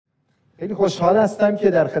خیلی خوشحال هستم که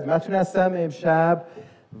در خدمتتون هستم امشب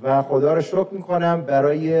و خدا رو شکر میکنم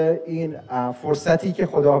برای این فرصتی که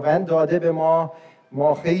خداوند داده به ما.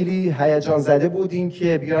 ما خیلی هیجان زده بودیم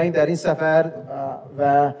که بیاییم در این سفر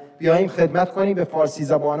و بیاییم خدمت کنیم به فارسی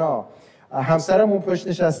زبانا. همسرم اون پشت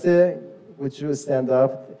نشسته، would you stand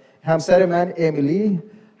up؟ همسر من امیلی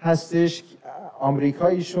هستش،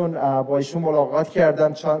 آمریکاییشون، با ایشون ملاقات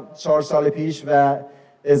کردم 4 سال پیش و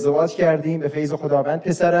ازدواج کردیم به فیض خداوند.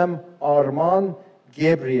 پسرم آرمان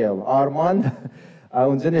گبریل، آرمان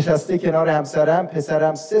اونجا نشسته کنار همسرم.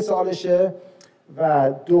 پسرم 3 سالشه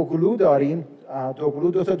و دوقلو داریم،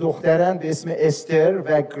 دوقلو 2 تا دخترن به اسم استر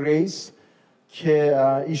و گریس که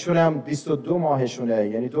ایشون هم 22 ماهشونه،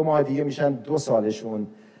 یعنی 2 ماه دیگه میشن 2 سالشون.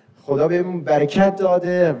 خدا بهمون برکت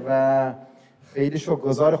داده و خیلی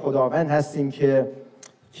شکرگزار خداوند هستیم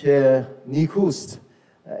که نیکوست،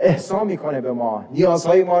 احسان میکنه به ما،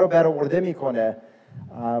 نیازهای ما رو برآورده میکنه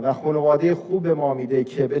و خانواده خوب به ما میده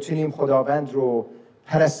که بتونیم خداوند رو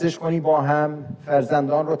پرستش کنیم، با هم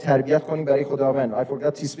فرزندان رو تربیت کنیم برای خداوند. I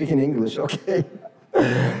forgot to speak in English, okay.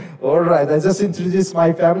 All right, I just introduced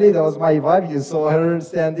my family. That was my wife. You saw her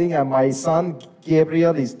standing, and my son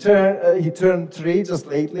Gabriel. He turned 3 just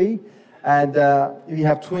lately, and we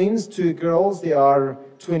have twins, 2 girls. They are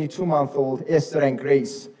 22-month-old, Esther and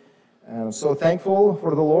Grace. So thankful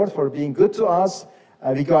for the Lord for being good to us.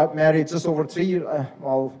 We got married just over 3 years.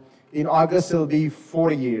 Well, in August it'll be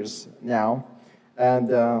 4 years now, and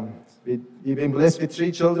we've been blessed with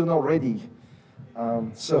 3 children already.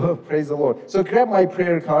 So praise the Lord. So grab my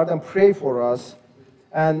prayer card and pray for us.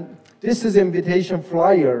 And this is invitation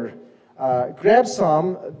flyer. Grab some.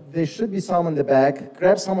 There should be some in the back.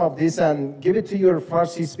 Grab some of this and give it to your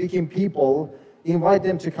Farsi-speaking people. Invite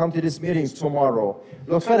them to come to these meetings tomorrow.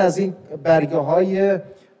 لطفاً از این برگه‌های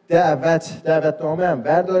دعوتنامه هم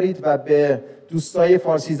بردارید و به دوستای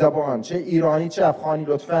فارسی زبان چه ایرانی چه افغانی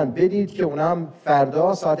لطفاً بدید که اونم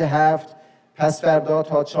فردا ساعت 7 پس فردا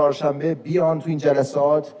تا چهارشنبه بیان تو این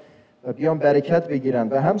جلسات و بیان برکت بگیرن.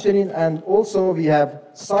 و همچنین and also we have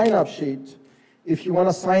sign up sheet. If you want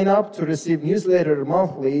to sign up to receive newsletter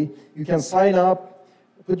monthly, you can sign up,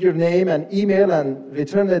 put your name and email and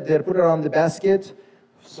return it there, put it on the basket,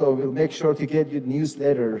 so we'll make sure to get your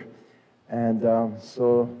newsletter. And so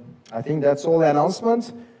I think that's all the announcement.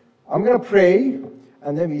 I'm going to pray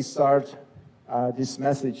and then we start this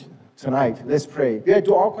message tonight. Let's pray. بیایید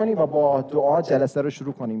دعا کنیم و با دعا جلسه رو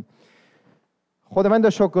شروع کنیم. خداوند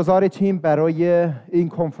شکرگزارتیم برای این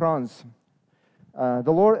کنفرانس.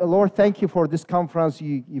 Lord, thank you for this conference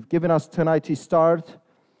you've given us tonight to start.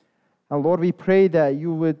 And Lord, we pray that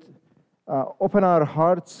you would open our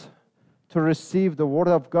hearts to receive the word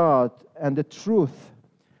of God and the truth.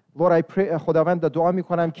 Lord, I pray, خداوند دعا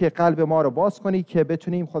میکنم که قلب ما رو باز کنی که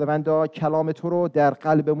بتونیم خداوند کلام تو رو در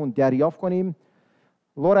قلبمون دریافت کنیم.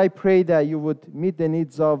 Lord, I pray that you would meet the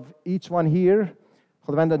needs of each one here.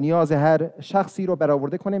 خداوند نیاز هر شخصی رو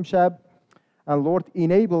برآورده کنیم شب. And Lord,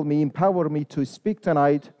 enable me, empower me to speak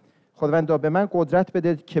tonight. خداوند به من قدرت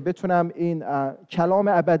بده که بتونم این کلام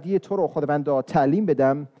ابدی تو رو خداوند تعلیم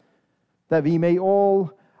بدم. That we may all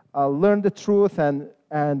learn the truth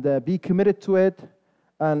and be committed to it.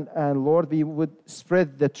 And Lord, we would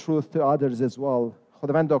spread the truth to others as well.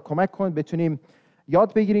 خداوند کمک کن بتونیم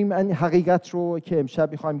یاد بگیریم این حقیقت رو که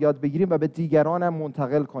امشب میخوایم یاد بگیریم و به دیگران هم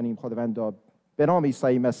منتقل کنیم. خداوند به نام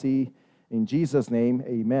عیسی مسیح. In Jesus' name,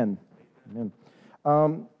 amen. Amen.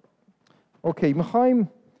 Okay, میخوایم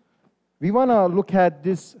we want to look at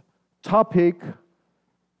this topic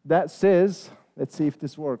that says, let's see if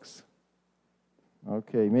this works.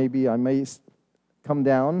 Okay, maybe I may come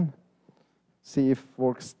down, see if it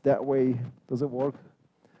works that way. Does it work?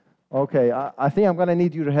 Okay, I think I'm going to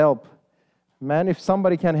need your help. Man, if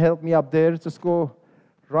somebody can help me up there, just go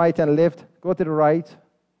right and left. Go to the right.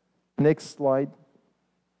 Next slide.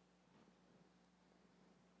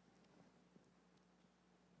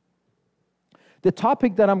 The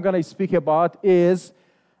topic that I'm going to speak about is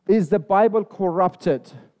the Bible corrupted?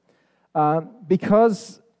 Because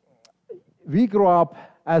we grew up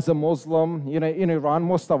as a Muslim, you know, in Iran,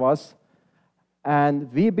 most of us, and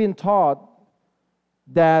we've been taught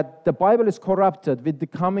that the Bible is corrupted with the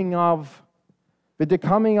coming of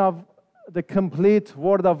the complete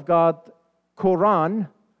Word of God, Quran.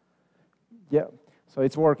 Yeah, so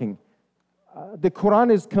it's working. The Quran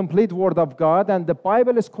is complete Word of God, and the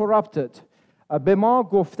Bible is corrupted. به ما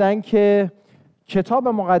گفتن که کتاب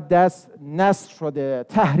مقدس نسخ شده،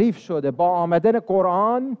 تحریف شده. با آمدن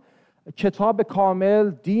قرآن کتاب کامل،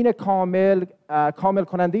 دین کامل، کامل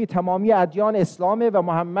کننده تمامی ادیان اسلامه و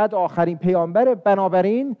محمد آخرین پیامبر.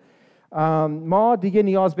 بنابراین ما دیگه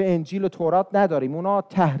نیاز به انجیل و تورات نداریم، اونا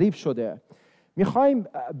تحریف شده. میخوایم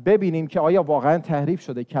ببینیم که آیا واقعا تحریف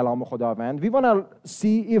شده کلام خداوند. We want to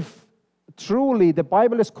see if truly the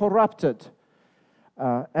Bible is corrupted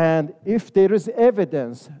and if there is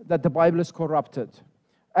evidence that the Bible is corrupted.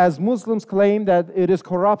 As Muslims claim that it is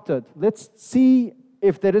corrupted, let's see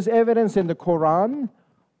if there is evidence in the Quran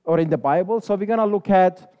or in the Bible. So we're going to look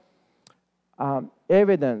at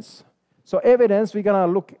evidence. So evidence, we're going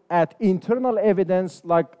to look at internal evidence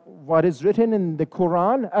like what is written in the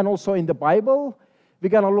Quran and also in the Bible.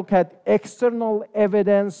 We're going to look at external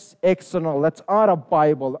evidence, external, that's out of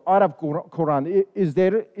Bible, out of Quran. Is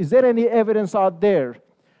there any evidence out there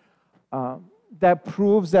that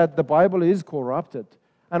proves that the Bible is corrupted?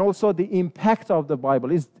 And also the impact of the Bible.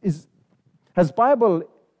 Has Bible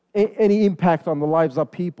any impact on the lives of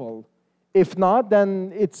people? If not,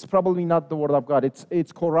 then it's probably not the word of God.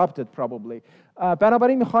 It's corrupted probably.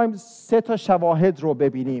 بنابراین میخوایم 3 تا شواهد رو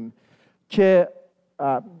ببینیم که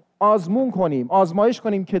آزمایش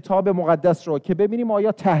کنیم کتاب مقدس رو که ببینیم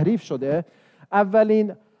آیا تحریف شده.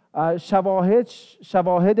 اولین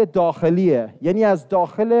شواهد داخلیه، یعنی از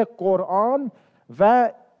داخل قرآن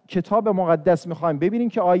و کتاب مقدس میخوایم ببینیم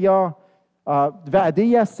که آیا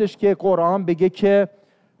وعده‌ای هستش که قرآن بگه که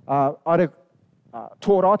آره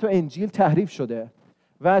تورات و انجیل تحریف شده.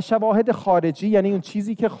 و شواهد خارجی یعنی اون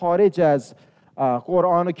چیزی که خارج از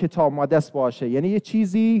قرآن و کتاب مقدس باشه، یعنی یه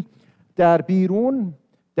چیزی در بیرون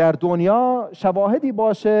در دنیا شواهدی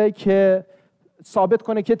باشه که ثابت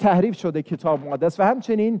کنه که تحریف شده کتاب مقدس. و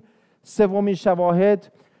همچنین سومین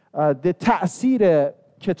شواهد تأثیر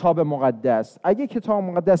کتاب مقدس. اگه کتاب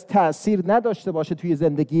مقدس تأثیر نداشته باشه توی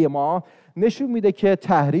زندگی ما، نشون میده که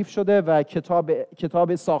تحریف شده و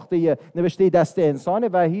کتاب ساخته نوشته دست انسانه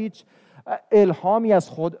و هیچ الهامی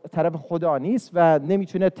از طرف خدا نیست و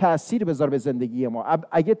نمیتونه تأثیر بذاره به زندگی ما.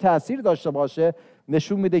 اگه تأثیر داشته باشه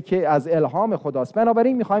نشون میده که از الهام خداست.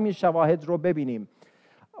 بنابراین میخوایم این شواهد رو ببینیم.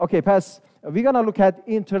 Okay, پس we're gonna look at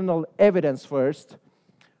internal evidence first.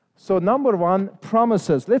 So number one,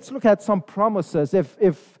 promises. Let's look at some promises.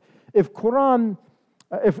 If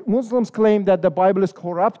Muslims claim that the Bible is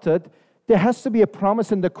corrupted, there has to be a promise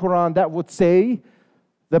in the Quran that would say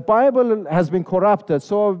the Bible has been corrupted.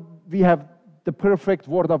 So we have the perfect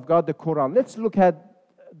word of God, the Quran. Let's look at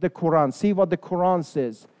the Quran, see what the Quran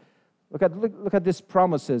says. Look at these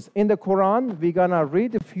promises. In the Quran, we're going to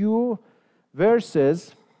read a few verses.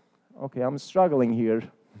 Okay, I'm struggling here.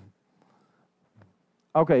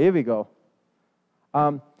 Okay, here we go.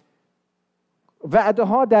 وعده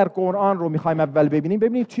ها در قرآن رو میخوایم اول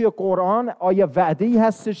ببینیم توی قرآن آیا وعده ای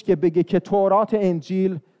هستش که بگه که تورات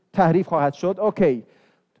انجیل تحریف خواهد شد. Okay,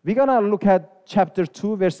 we're gonna look at chapter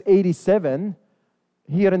 2 verse 87.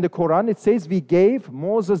 Here in the Quran it says we gave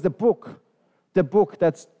Moses the book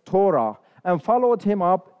that's Torah, and followed him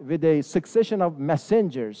up with a succession of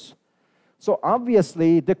messengers. So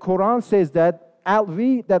obviously the Quran says that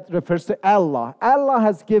that refers to Allah. Allah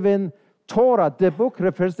has given Torah. The book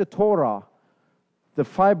refers to Torah, the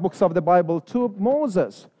 5 books of the Bible, to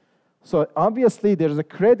Moses. So obviously there's a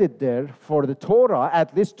credit there for the Torah.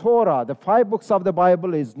 At least Torah, the 5 books of the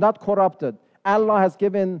Bible, is not corrupted. Allah has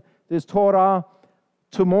given this Torah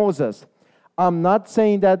to Moses. I'm not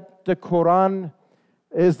saying that the Quran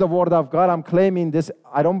is the word of God. I'm claiming this.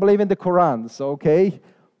 I don't believe in the Quran, so okay?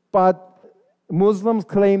 But Muslims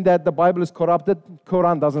claim that the Bible is corrupted.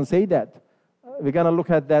 Quran doesn't say that. We're going to look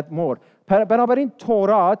at that more. بنابراین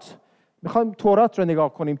میخوایم تورات رو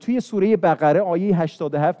نگاه کنیم. توی سوره بقره آیه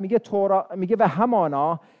 87 میگه و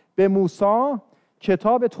همانا به موسی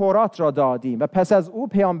کتاب تورات را دادیم و پس از او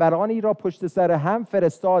پیامبرانی را پشت سر هم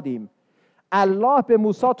فرستادیم. الله به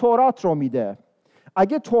موسی تورات رو میده.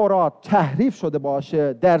 اگه تورات تحریف شده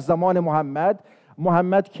باشه در زمان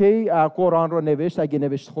محمد که قرآن رو نوشت،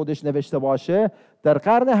 اگه خودش نوشته باشه در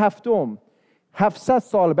قرن 700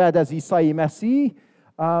 سال بعد از عیسی مسیح،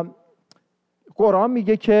 قرآن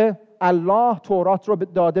میگه که الله تورات رو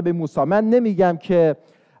داده به موسی. من نمیگم که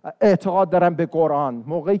اعتقاد دارم به قرآن.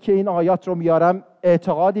 موقعی که این آیات رو میارم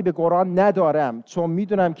اعتقادی به قرآن ندارم، چون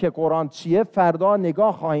میدونم که قرآن چیه. فردا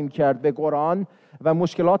نگاه خواهیم کرد به قرآن و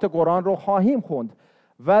مشکلات قرآن رو خواهیم خوند.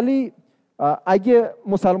 ولی اگه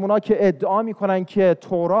مسلمان ها که ادعا میکنن که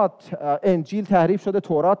انجیل تحریف شده،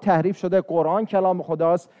 تورات تحریف شده، قرآن کلام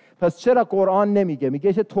خداست، پس چرا قرآن نمیگه؟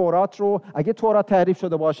 میگه که اگه تورات تحریف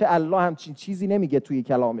شده باشه الله همچین چیزی نمیگه توی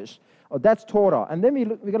کلامش. That's Torah. And then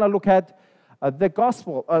we're going to look at the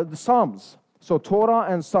gospel, the Psalms. So Torah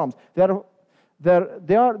and Psalms.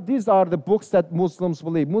 These are the books that Muslims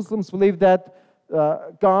believe. Muslims believe that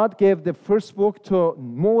God gave the first book to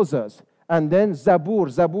Moses. And then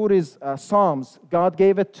Zabur is Psalms. God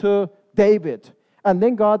gave it to David. And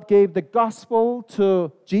then God gave the gospel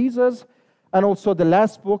to Jesus, and also the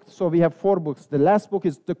last book. So we have 4 books. The last book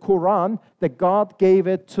is the Quran, that God gave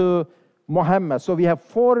it to Muhammad. So we have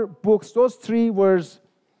 4 books. Those 3 were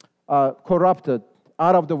corrupted,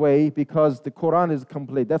 out of the way, because the Quran is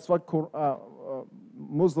complete. That's what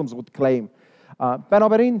Muslims would claim.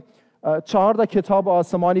 بنابراین 4 کتاب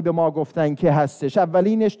آسمانی به ما گفتن که هستش.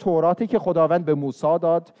 اولینش توراتی که خداوند به موسی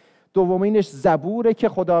داد، دومینش زبوره که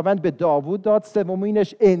خداوند به داوود داد،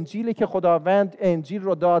 سومینش انجیله که خداوند انجیل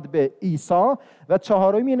رو داد به عیسی، و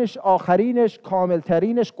 4مینش آخرینش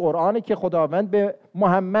کاملترینش قرآنه که خداوند به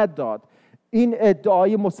محمد داد. این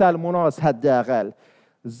ادعای مسلمان هاست حداقل.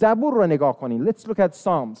 زبور رو نگاه کنین. Let's look at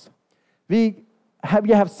Psalms. We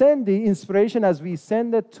have sent the inspiration as we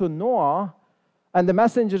send it to Noah and the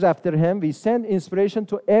messengers after him. We send inspiration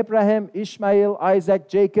to Abraham, Ishmael, Isaac,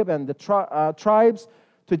 Jacob, and the tribes,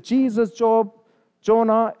 to Jesus, Job,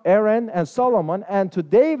 Jonah, Aaron, and Solomon. And to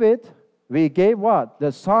David, we gave what?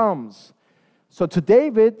 The Psalms. So to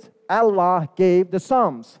David, Allah gave the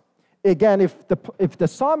Psalms. Again, if the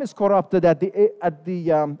Psalm is corrupted at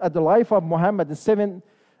the life of Muhammad in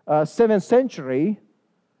 7th century,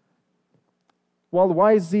 well,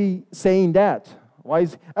 why is he saying that?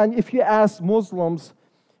 And if you ask Muslims,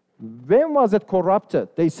 when was it corrupted?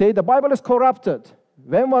 They say the Bible is corrupted.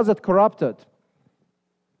 When was it corrupted?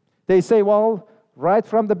 They say, well, right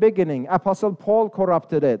from the beginning, Apostle Paul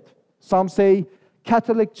corrupted it. Some say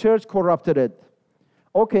Catholic Church corrupted it.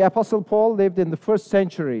 Okay, Apostle Paul lived in the 1st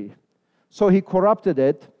century, so he corrupted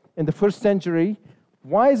it in the 1st century.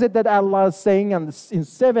 Why is it that Allah is saying in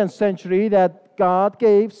 7th century that God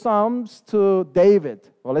gave Psalms to David?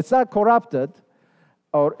 Well, it's not corrupted.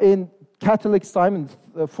 Or in Catholic time, in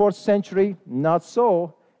the 4th century, not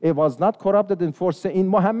so. It was not corrupted in 4th century. In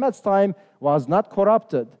Muhammad's time, was not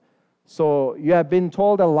corrupted. So you have been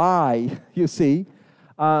told a lie, you see.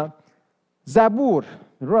 زبور،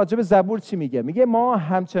 راجب زبور چی میگه؟ میگه ما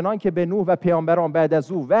همچنان که به نوح و پیامبران بعد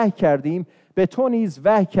از او وحی کردیم، به تو نیز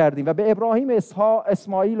وحی کردیم، و به ابراهیم،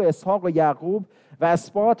 اسماعیل و اسحاق و یعقوب و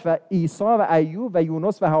اسباط و عیسی و ایوب و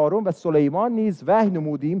یونس و هارون و سلیمان نیز وحی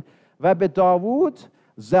نمودیم، و به داوود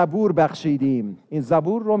زبور بخشیدیم. این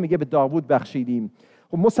زبور رو میگه به داوود بخشیدیم.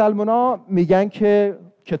 خب مسلمان‌ها میگن که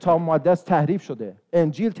کتاب مقدس تحریف شده،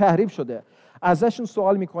 انجیل تحریف شده. ازشون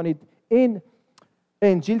سوال میکنید این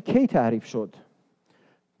انجیل کی تحریف شد؟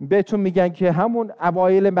 بهتون میگن که همون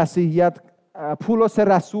اوایل مسیحیت،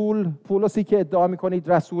 پولسی که ادعا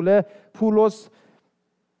میکنید رسوله، پولس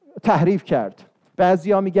تحریف کرد.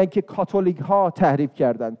 بعضیا میگن که کاتولیک ها تحریف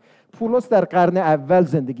کردند. پولس در قرن اول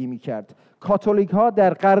زندگی میکرد. کاتولیک ها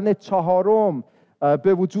در قرن 4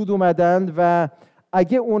 به وجود اومدند، و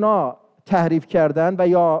اگه اونا تحریف کردند و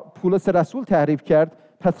یا پولس رسول تحریف کرد،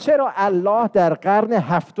 پس چرا الله در قرن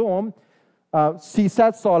 7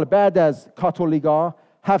 300 سال بعد از کاتولیکا،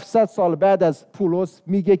 700 سال بعد از پولس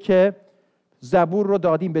میگه که زبور رو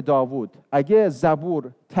دادیم به داوود؟ اگه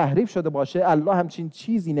زبور تحریف شده باشه، الله همچین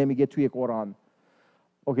چیزی نمیگه توی قرآن.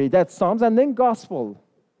 Okay, that's Psalms. And then Gospel.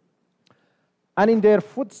 And in their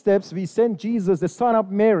footsteps we sent Jesus, the son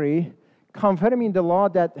of Mary, confirming the law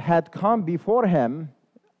that had come before him.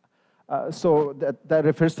 So that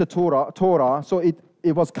refers to Torah. So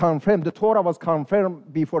it was confirmed. The Torah was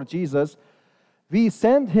confirmed before Jesus. We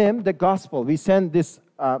sent him the gospel. We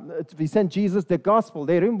sent Jesus the gospel.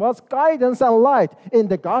 Therein was guidance and light. In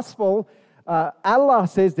the gospel, Allah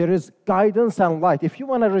says there is guidance and light. If you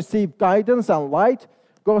want to receive guidance and light,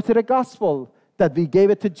 go to the gospel that we gave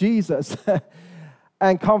it to Jesus.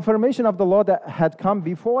 And confirmation of the law that had come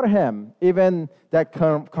before him, even that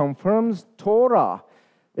confirms Torah.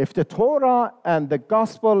 If the Torah and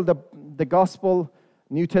the gospel,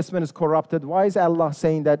 New Testament is corrupted, why is Allah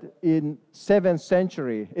saying that in 7th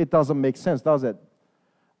century? It doesn't make sense, does it?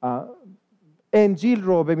 انجیل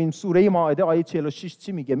رو ببین، سوره مائده آیه 46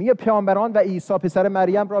 چی میگه؟ میگه پیامبران و عیسی پسر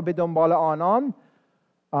مریم را به دنبال آنان،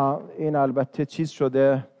 این البته چیز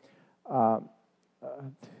شده،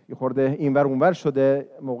 یه خورده اینور اونور شده،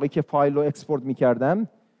 موقعی که فایل رو اکسپورت میکردم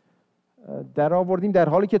در آوردیم، در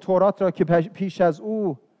حالی که تورات را که پیش از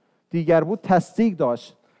او دیگر بود تصدیق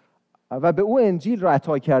داشت و به او انجیل را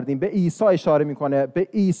عطا کردیم. به عیسی اشاره میکنه، به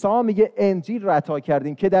عیسی میگه انجیل را عطا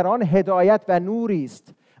کردیم که در آن هدایت و نوری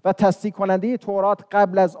است و تصدیق کننده تورات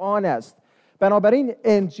قبل از آن است. بنابراین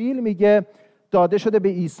انجیل میگه داده شده به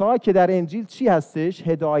عیسی که در انجیل چی هستش؟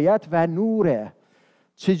 هدایت و نوره.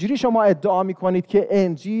 چجوری شما ادعا میکنید که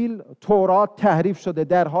انجیل تورات تحریف شده،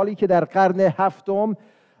 در حالی که در قرن 7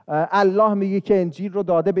 الله میگه که انجیل رو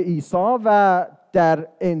داده به عیسی و در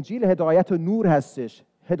انجیل هدایت و نور هستش،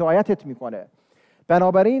 هدایتت میکنه.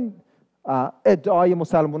 بنابراین ادعای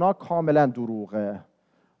مسلمان‌ها کاملا دروغه،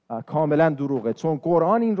 کاملا دروغه، چون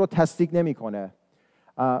قرآن این رو تصدیق نمیکنه.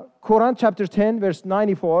 Quran chapter 10 verse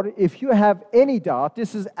 94, if you have any doubt,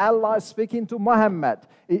 this is Allah speaking to Muhammad.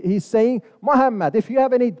 He's saying, Muhammad, if you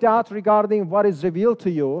have any doubt regarding what is revealed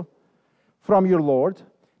to you from your Lord,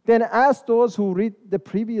 then ask those who read the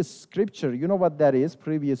previous scripture. You know what that is,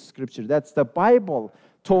 previous scripture? That's the Bible,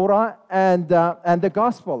 Torah, and the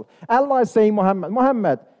Gospel. Allah is saying,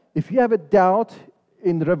 Muhammad, if you have a doubt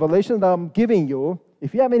in the revelation that I'm giving you,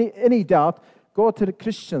 if you have any doubt, go to the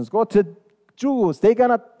Christians, go to Jews. They're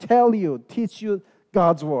going to tell you, teach you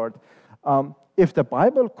God's word. If the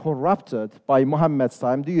Bible corrupted by Muhammad's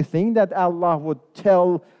time, do you think that Allah would tell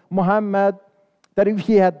Muhammad that if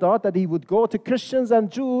he had thought that he would go to Christians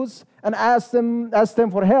and Jews and ask them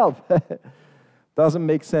for help? Doesn't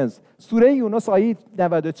make sense. سوره یونس آیه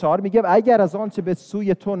 94 میگه اگر از آنچه به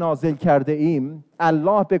سوی تو نازل کرده ایم،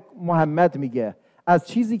 الله به محمد میگه از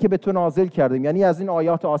چیزی که به تو نازل کردیم، یعنی از این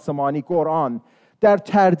آیات آسمانی قرآن، در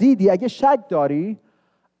تردیدی اگه شک داری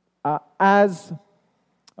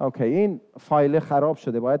اوکی این فایل خراب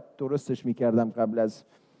شده، باید درستش میکردم قبل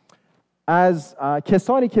از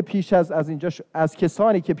کسانی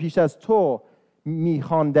که پیش از تو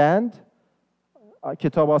میخواندند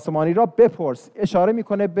کتاب آسمانی را بپرس. اشاره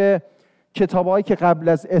میکنه به کتابایی که قبل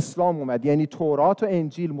از اسلام اومد، یعنی تورات و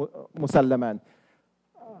انجیل مسلماً.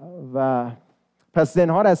 و پس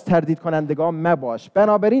زنهار از تردید کنندگان مباش.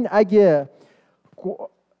 بنابراین اگه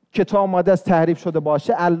کتاب آماده از تحریف شده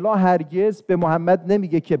باشه، الله هرگز به محمد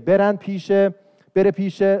نمیگه که بره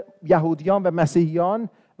پیش یهودیان و مسیحیان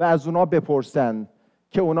و از اونا بپرسن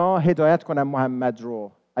که اونا هدایت کنن محمد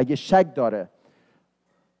رو اگه شک داره.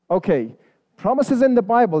 Okay, promises in the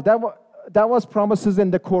Bible, that was promises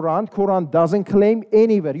in the Quran. Quran doesn't claim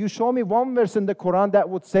anywhere. You show me one verse in the Quran that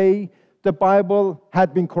would say the Bible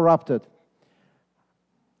had been corrupted.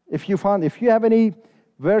 If you have any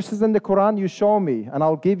verses in the Quran, you show me, and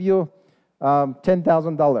I'll give you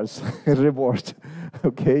 $10,000 reward.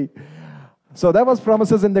 Okay? So that was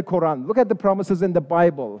promises in the Quran. Look at the promises in the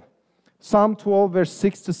Bible. Psalm 12, verse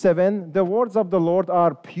 6 to 7. The words of the Lord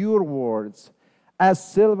are pure words, as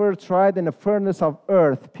silver tried in a furnace of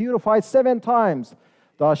earth, purified 7 times.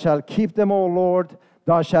 Thou shalt keep them, O Lord.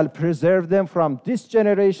 Thou shalt preserve them from this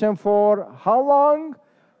generation for how long?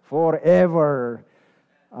 Forever.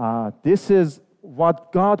 This is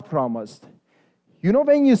what God promised. You know,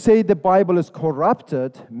 when you say the Bible is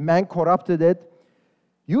corrupted, man corrupted it,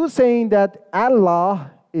 you're saying that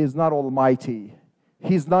Allah is not almighty.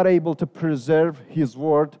 He's not able to preserve His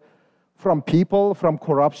word from people, from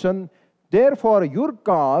corruption. Therefore, your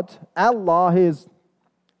God, Allah,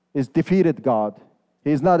 is defeated God.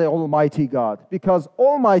 He's not an almighty God. Because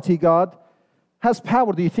almighty God has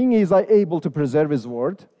power. Do you think He's able to preserve His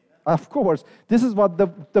word? Of course. This is what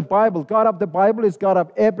the Bible, God of the Bible is God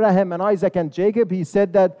of Abraham and Isaac and Jacob. He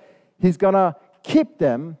said that He's going to keep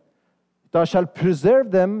them. Thou shalt preserve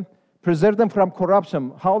them from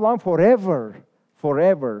corruption. How long? Forever.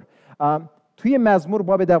 Forever. توی مزمور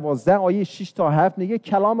باب 12 آیه 6 تا 7 میگه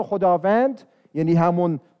کلام خداوند، یعنی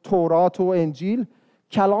همون تورات و انجیل،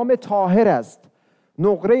 کلام طاهر است،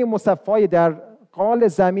 نقره مصفای در قال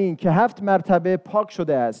زمین که 7 مرتبه پاک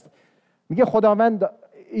شده است. میگه خداوند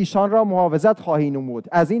ایشان را محافظت خواهی نمود،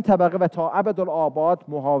 از این طبقه و تا ابدالآباد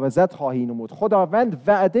محافظت خواهی نمود. خداوند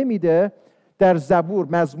وعده میده در زبور،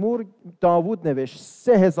 مزمور داوود نوشت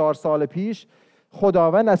 3000 سال پیش،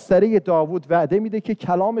 خداوند از طریق داوود وعده میده که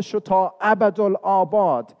کلامش رو تا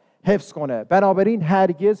ابدالآباد حفظ کنه. بنابراین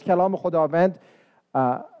هرگز کلام خداوند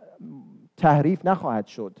تحریف نخواهد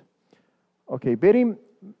شد. اوکی، بریم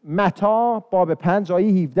متی باب 5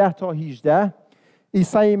 آیه 17 تا 18.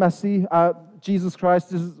 عیسی مسیح Jesus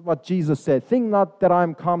Christ, this is what Jesus said. Think not that I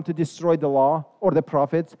am come to destroy the law or the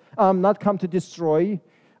prophets. I am not come to destroy.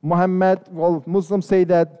 Muhammad, well, Muslims say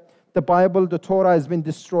that the Bible, the Torah has been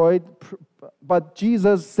destroyed. But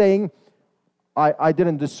Jesus saying, I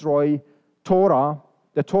didn't destroy Torah.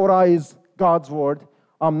 The Torah is God's word.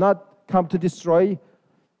 I'm not come to destroy.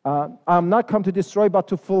 I'm not come to destroy, but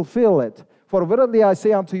to fulfill it. For verily I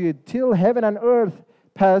say unto you, till heaven and earth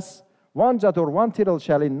pass, one jot or one tittle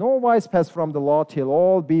shall in no wise pass from the law till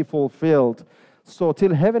all be fulfilled. So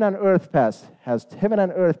till heaven and earth pass. Has heaven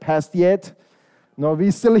and earth passed yet? No,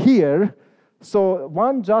 we're still here. So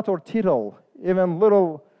one jot or tittle, even little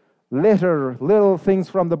letter, little things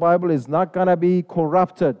from the Bible is not going to be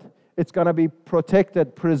corrupted. It's going to be protected,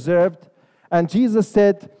 preserved. And Jesus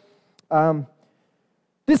said,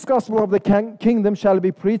 this gospel of the kingdom shall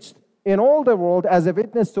be preached in all the world as a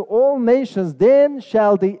witness to all nations, then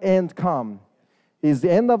shall the end come. Is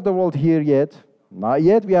the end of the world here yet? Not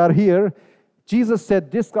yet, we are here. Jesus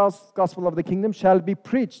said, this gospel of the kingdom shall be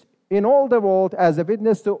preached in all the world as a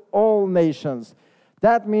witness to all nations.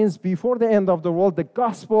 That means before the end of the world, the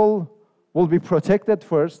gospel will be protected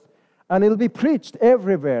first, and it will be preached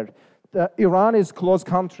everywhere. Iran is a closed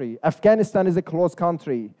country. Afghanistan is a closed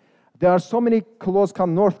country. There are so many closed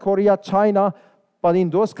countries, North Korea, China, but in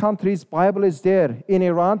those countries, Bible is there. In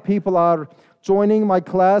Iran, people are joining my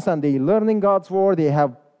class and they're learning God's word. They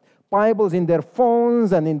have Bibles in their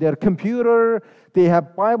phones and in their computer. They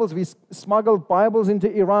have Bibles. We smuggle Bibles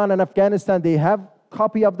into Iran and Afghanistan. They have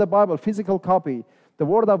copy of the Bible, physical copy. The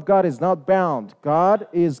word of God is not bound. God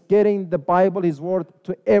is getting the Bible, his word,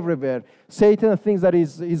 to everywhere. Satan thinks that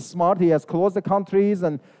he's smart. He has closed the countries,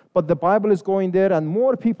 but the Bible is going there, and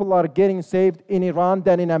more people are getting saved in Iran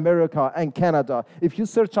than in America and Canada. If you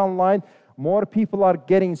search online, more people are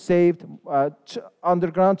getting saved.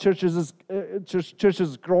 Underground churches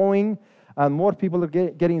is growing, and more people are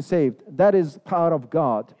getting saved. That is power of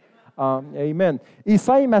God. Amen.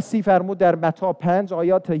 عیسی مسیح فرمود در متی 5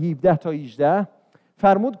 آیات 17 تا 18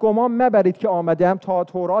 فرمود گمان مبرید که آمدم تا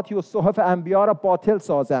تورات و صحف انبیا را باطل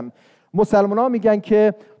سازم. مسلمان‌ها میگن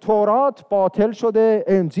که تورات باطل شده،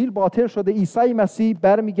 انجیل باطل شده. عیسی مسیح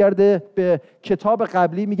برمیگرده به کتاب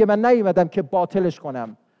قبلی، میگه من نیومدم که باطلش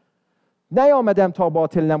کنم، نیامدم تا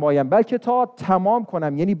باطل نمایم، بلکه تا تمام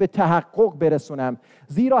کنم، یعنی به تحقق برسونم.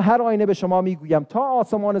 زیرا هر آینه به شما میگویم تا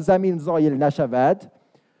آسمان زمین زایل نشود،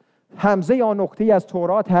 همزه یا نقطه‌ای از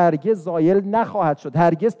تورات هرگز زایل نخواهد شد،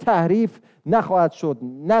 هرگز تحریف نخواهد شد،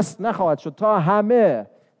 نسخ نخواهد شد، تا همه،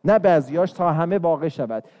 نه بعضیاش، تا همه واقع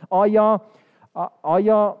شود.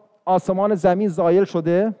 آیا آسمان زمین زایل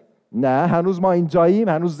شده؟ نه، هنوز ما اینجاییم،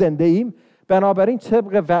 هنوز زنده ایم. بنابراین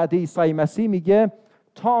طبق وعده عیسی مسیح میگه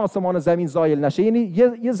تا آسمان زمین زایل نشه، یعنی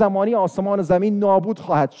یه زمانی آسمان زمین نابود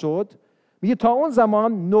خواهد شد. میگه تا اون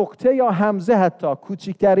زمان نقطه یا همزه، حتی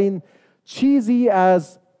کوچکترین چیزی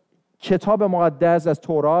از کتاب مقدس، از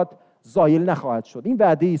تورات زایل نخواهد شد. این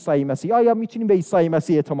وعده عیسی مسیح. آیا میتونیم به عیسی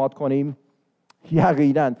مسیح اعتماد کنیم؟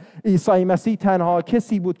 یقینا. عیسی مسیح تنها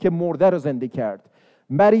کسی بود که مرده رو زنده کرد،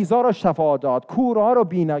 مریضا رو شفا داد، کورها رو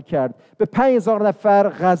بینا کرد، به 5000 نفر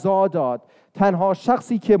غذا داد. تنها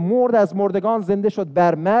شخصی که مرد از مردگان زنده شد،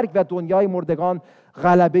 بر مرگ و دنیای مردگان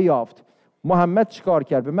غلبه یافت. محمد چیکار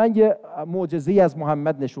کرد؟ به من یه معجزه‌ای از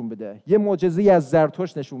محمد نشون بده، یه معجزه‌ای از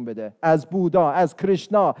زرتشت نشون بده، از بودا، از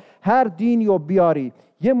کریشنا، هر دینی رو بیاری،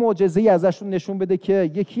 یه معجزه‌ای ازشون نشون بده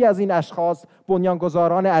که یکی از این اشخاص،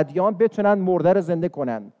 بنیانگذاران ادیان، بتونن مرده رو زنده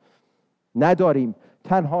کنن. نداریم.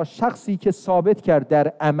 تنها شخصی که ثابت کرد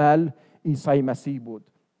در عمل عیسی مسیح بود.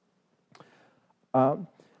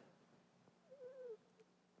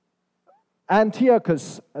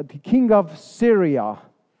 Antiochus, the king of Syria,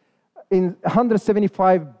 in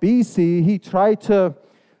 175 BC, he tried to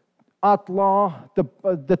outlaw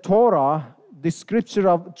the Torah, the scripture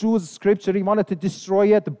of Jews' scripture. He wanted to destroy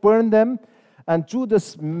it, burn them. And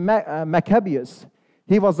Judas Maccabeus,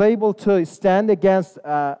 he was able to stand against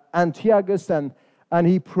Antiochus, and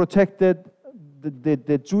he protected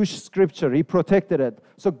the Jewish scripture. He protected it.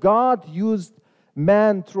 So God used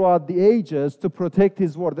man throughout the ages to protect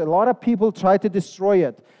his word. A lot of people try to destroy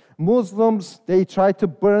it. Muslims, they try to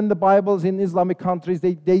burn the Bibles in Islamic countries.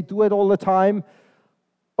 They do it all the time.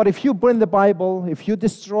 But if you burn the Bible, if you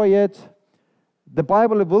destroy it, the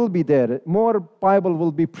Bible will be there. More Bible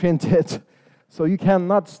will be printed. So you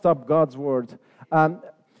cannot stop God's word.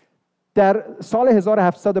 در سال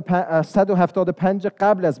 1775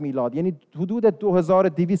 قبل از میلاد، یعنی حدود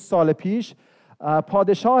 2200 سال پیش،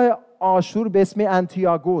 پادشاه آشور به اسم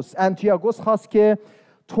انتیاگوس خواست که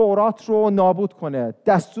تورات رو نابود کنه.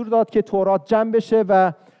 دستور داد که تورات جمع بشه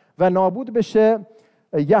و نابود بشه.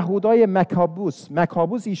 یهودای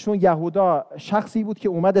مکابوس، ایشون یهودا شخصی بود که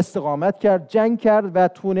اومد استقامت کرد، جنگ کرد و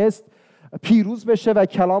تونست پیروز بشه و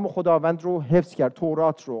کلام خداوند رو حفظ کرد،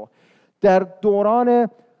 تورات رو. در دوران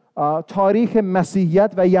تاریخ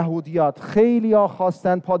مسیحیت و یهودیت خیلی ها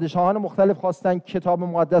خواستن، پادشاهان مختلف خواستن کتاب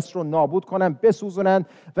مقدس رو نابود کنن، بسوزونن،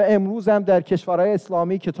 و امروز هم در کشورهای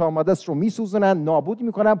اسلامی کتاب مقدس رو میسوزونن، نابود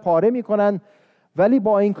میکنن، پاره میکنن. ولی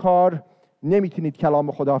با این کار نمیتونید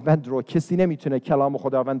کلام خداوند رو، کسی نمیتونه کلام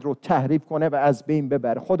خداوند رو تحریف کنه و از بین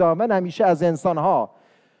ببره. خداوند همیشه از انسانها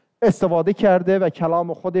استفاده کرده و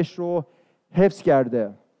کلام خودش رو حفظ کرده.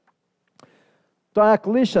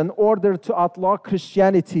 Diocletian ordered to outlaw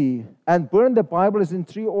Christianity and burn the Bibles in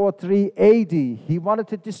 303 AD. He wanted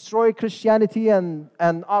to destroy Christianity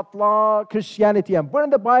and outlaw Christianity and burn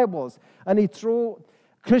the Bibles. And he threw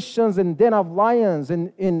Christians in den of lions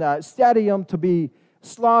in a stadium to be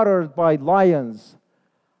slaughtered by lions.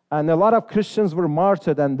 And a lot of Christians were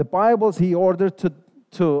martyred. And the Bibles, he ordered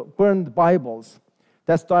to burn the Bibles.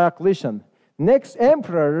 That's Diocletian. Next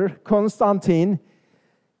emperor, Constantine,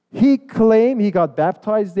 he claimed he got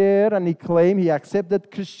baptized there, and he claimed he accepted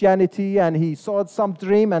Christianity, and he saw some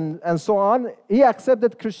dream and so on. He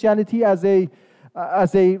accepted Christianity as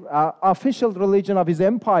a official religion of his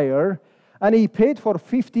empire, and he paid for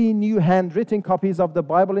 50 new handwritten copies of the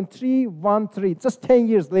Bible in 313, just 10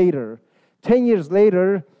 years later. 10 years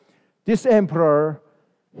later, this emperor,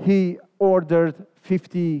 he ordered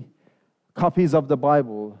 50 copies of the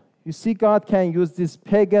Bible. You see, God can use this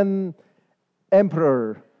pagan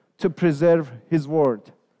emperor to preserve his word.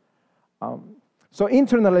 So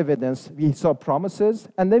internal evidence, we saw promises,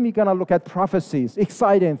 and then we're going to look at prophecies,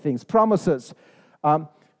 exciting things, promises.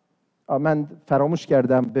 من فراموش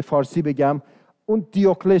کردم به فارسی بگم اون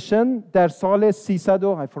دیوکلشن در سال 300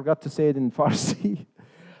 I forgot to say it in Farsi.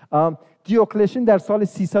 دیوکلشن در سال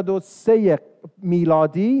 303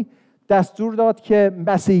 میلادی دستور داد که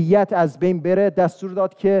مسیحیت از بین بره، دستور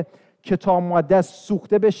داد که کتاب مقدس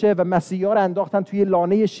سوخته بشه و مسیحی‌ها رو انداختن توی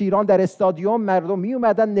لانه شیران در استادیوم. مردم می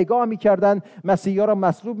اومدن نگاه میکردن، مسیحی‌ها رو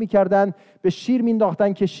مصلوب میکردن، به شیر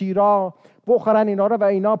مینداختن که شیرا بخورن اینا رو، و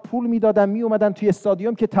اینا پول میدادن، می اومدن توی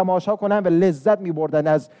استادیوم که تماشا کنن و لذت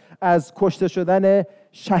میبردن از کشته شدن،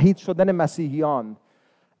 شهید شدن مسیحیان.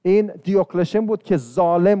 این دیوکلشن بود که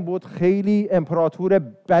ظالم بود، خیلی امپراتور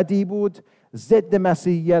بدی بود، ضد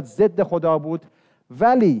مسیحیت، ضد خدا بود.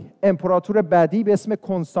 ولی امپراتور بعدی به اسم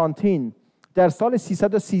کنستانتین در سال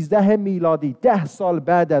 313 میلادی، 10 سال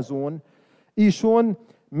بعد از اون، ایشون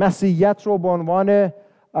مسیحیت رو به عنوان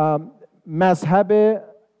مذهب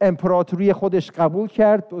امپراتوری خودش قبول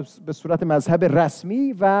کرد به صورت مذهب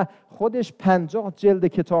رسمی، و خودش 50 جلد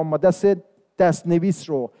کتاب مقدس دستنویس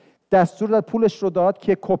رو دستور داد، پولش رو داد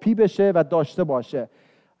که کپی بشه و داشته باشه.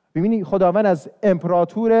 ببینید خداوند از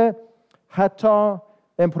امپراتور، حتی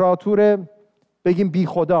امپراتور بگیم بی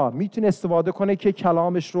خدا، میتونه استفاده کنه که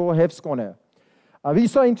کلامش رو حفظ کنه. We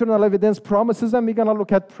saw internal evidence, promises, and we're going to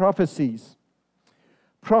look at prophecies.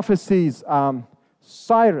 Prophecies,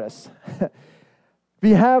 Cyrus.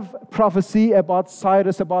 We have prophecy about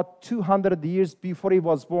Cyrus about 200 years before he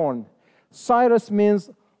was born. Cyrus means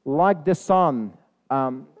like the sun.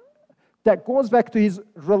 That goes back to his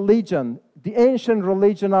religion. The ancient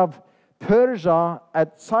religion of Persia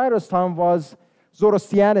at Cyrus' time was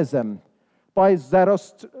Zoroastrianism by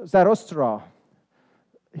Zarathustra.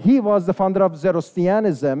 He was the founder of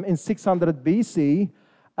Zoroastrianism in 600 BC,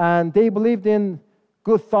 and they believed in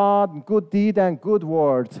good thought, good deed, and good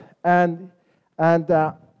word. And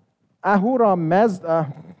Ahura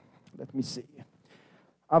Mazda, let me see.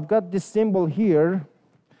 I've got this symbol here.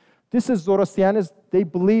 This is Zoroastrianism. They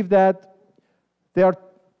believe that there are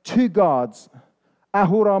two gods.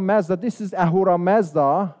 Ahura Mazda, this is Ahura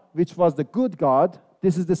Mazda, which was the good god.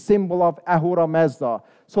 This is the symbol of Ahura Mazda.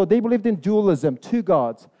 So they believed in dualism, two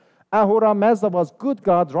gods. Ahura Mazda was good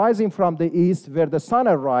god rising from the east where the sun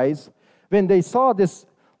arises. When they saw this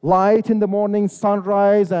light in the morning,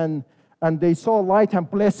 sunrise, and they saw light and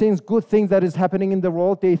blessings, good things that is happening in the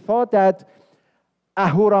world, they thought that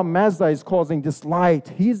Ahura Mazda is causing this light.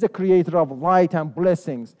 He's the creator of light and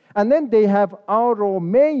blessings. And then they have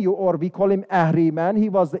Auromenyu, or we call him Ahriman. He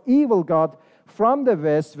was the evil god from the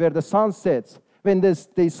west where the sun sets. When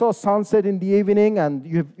they saw sunset in the evening and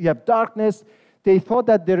you have darkness, they thought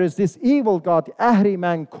that there is this evil god,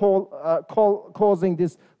 Ahriman, causing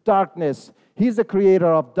this darkness. He's the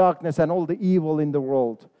creator of darkness and all the evil in the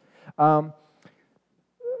world.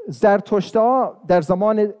 زرتشتا در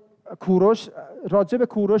زمان کوروش، راجع به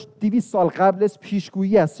کوروش 200 سال قبل از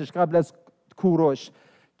پیشگویی هستش، قبل از کوروش،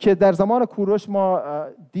 که در زمان کوروش ما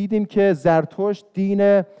دیدیم که زرتشت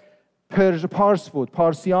دین پارس بود.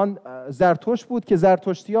 پارسیان زرتشت بود که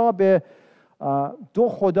زرتشتی‌ها به دو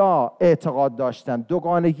خدا اعتقاد داشتن،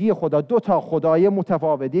 دوگانگی خدا، دو تا خدای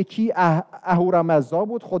متفاوت. یکی اهورامزدا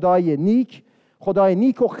بود، خدای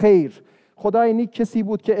نیک و خیر. خدای نیک کسی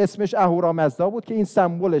بود که اسمش اهورامزدا بود که این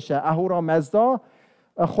سمبولشه. اهورامزدا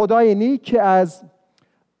خدای نیک که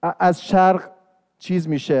از شرق چیز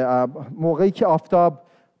میشه، موقعی که آفتاب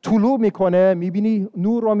طلوع میکنه میبینی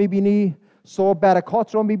نور رو، میبینی صبح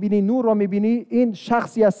برکات رو، میبینی نور رو، میبینی این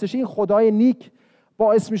شخصی هستش. این خدای نیک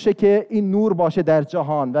باعث میشه که این نور باشه در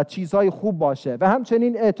جهان و چیزهای خوب باشه. و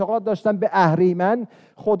همچنین اعتقاد داشتن به اهریمن،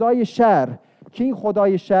 خدای شر، که این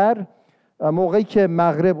خدای شر موقعی که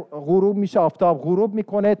مغرب غروب میشه، آفتاب غروب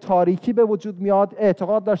میکنه، تاریکی به وجود میاد.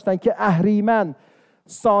 اعتقاد داشتن که اهریمن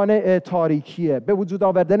صانع تاریکیه، به وجود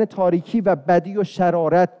آوردن تاریکی و بدی و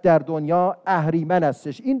شرارت در دنیا اهریمن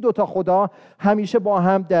هستش. این دوتا خدا همیشه با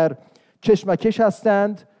هم در کشمکش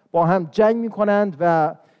هستند، با هم جنگ میکنند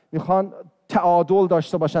و میخوان تعادل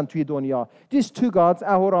داشته باشن توی دنیا. These two gods,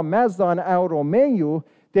 Ahura Mazda and Ahura Menyu,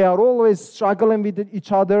 they are always struggling with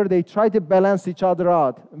each other. They try to balance each other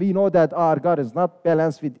out. We know that our God is not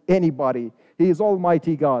balanced with anybody. He is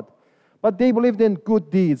Almighty God. But they believed in good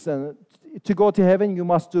deeds. And to go to heaven, you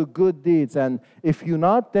must do good deeds. And if you're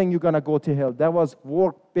not, then you're going to go to hell. That was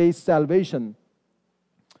work-based salvation.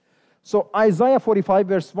 So Isaiah 45,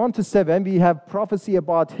 verse 1 to 7, we have prophecy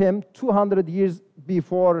about him 200 years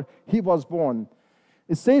before he was born.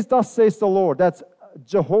 It says, thus says the Lord, that's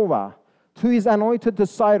Jehovah, to his anointed, to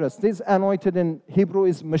Cyrus. This anointed in Hebrew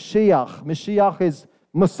is Mashiach. Mashiach is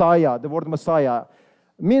Messiah. The word Messiah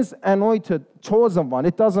means anointed, chosen one.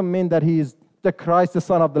 It doesn't mean that he is the Christ, the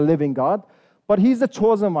Son of the living God, but he's the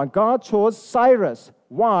chosen one. God chose Cyrus.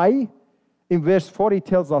 Why? In verse 4, he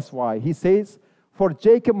tells us why. He says, for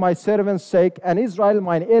Jacob my servant's sake, and Israel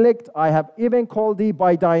mine elect, I have even called thee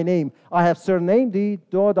by thy name. I have surnamed thee,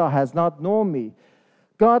 though thou hast not known me.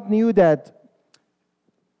 God knew that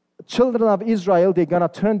children of Israel, they're going to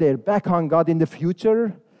turn their back on God in the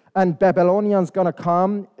future, and Babylonians going to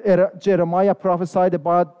come. Jeremiah prophesied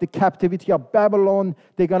about the captivity of Babylon.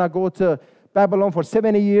 They're going to go to Babylon for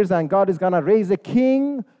 70 years, and God is going to raise a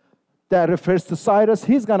king that refers to Cyrus.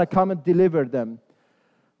 He's going to come and deliver them.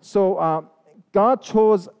 So God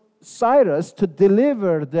chose Cyrus to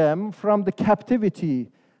deliver them from the captivity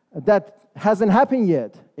that hasn't happened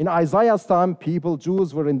yet. In Isaiah's time,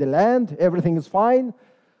 Jews were in the land, everything is fine.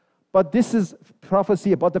 But this is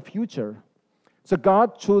prophecy about the future. So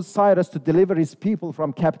God chose Cyrus to deliver his people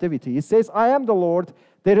from captivity. He says, I am the Lord,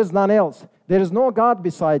 there is none else. There is no God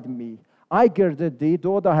beside me. I girded thee,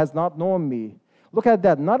 though thou hast not known me. Look at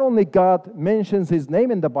that. Not only God mentions his name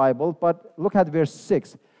in the Bible, but look at verse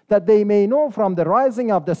 6. That they may know from the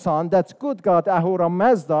rising of the sun, that's good God, Ahura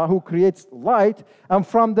Mazda, who creates light, and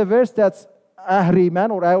from the verse that's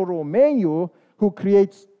Ahriman or Ahura Menyu, who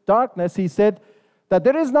creates darkness, he said that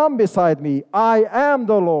there is none beside me. I am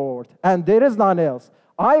the Lord, and there is none else.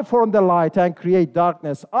 I form the light and create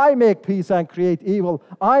darkness. I make peace and create evil.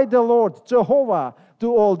 I, the Lord, Jehovah,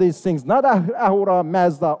 do all these things. Not Ahura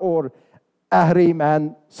Mazda or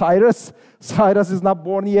Ahriman Cyrus. Cyrus is not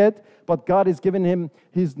born yet. But God has given him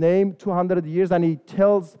his name 200 years, and he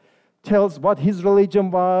tells what his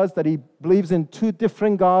religion was, that he believes in two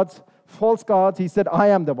different gods, false gods. He said, I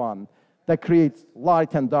am the one that creates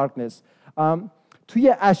light and darkness.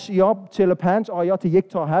 توی اشعیا 45 آیات 1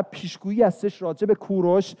 تا 7 پیشگویی هستش راجع به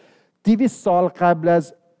کوروش 200 سال قبل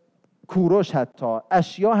از کوروش. حتی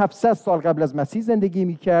اشعیا 700 سال قبل از مسیح زندگی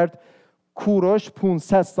میکرد، کوروش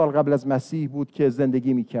 500 سال قبل از مسیح بود که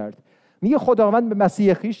زندگی میکرد. میگه خداوند به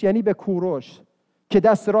مسیح خویش یعنی به کوروش که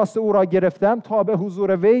دست راست او را گرفتم تا به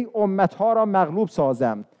حضور وی امتها را مغلوب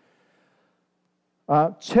سازم.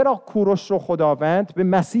 چرا کوروش رو خداوند به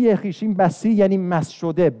مسیح خویش؟ این مسیح یعنی مس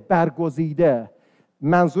شده، برگزیده.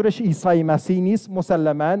 منظورش عیسی مسیح نیست،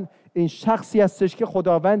 مسلماً این شخصی هستش که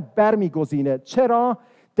خداوند برمیگزینه. چرا؟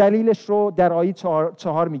 دلیلش رو در آیه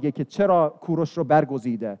 4 میگه که چرا کوروش رو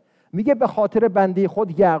برگزیده. میگه به خاطر بنده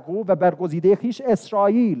خود یعقوب و برگزیده خویش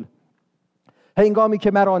اسرائیل. هنگامی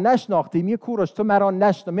که مرا نشناختی، میگه کوروش تو مرا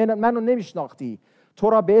منو نمیشناختی، تو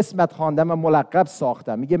را به اسمت خواندم و ملقب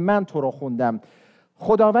ساختم. میگه من تو رو خوندم.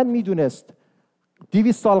 خداوند میدونست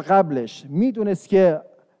 200 سال قبلش، میدونست که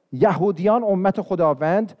یهودیان امت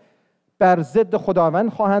خداوند بر ضد خداوند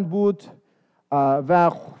خواهند بود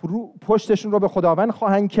و پشتشون رو به خداوند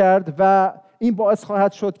خواهند کرد و این باعث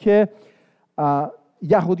خواهد شد که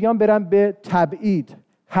یهودیان برن به تبعید،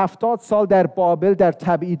 70 سال در بابل در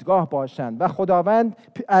تبعیدگاه باشند. و خداوند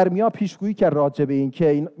ارمیا پیشگویی کرد راجع به این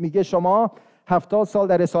که میگه شما 70 سال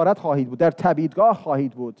در اسارت خواهید بود، در تبعیدگاه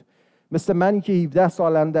خواهید بود. مثل من که 17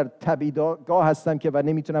 سالم در تبعیدگاه هستم که و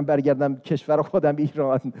نمیتونم برگردم کشور خودم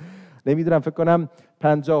ایران. نمیدونم، فکر کنم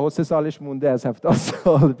 53 سالش مونده از 70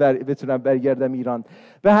 سال بتونم برگردم ایران.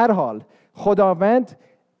 به هر حال خداوند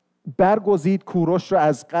برگزید کوروش رو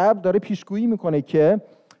از قبل، داره پیشگویی میکنه که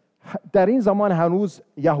در این زمان هنوز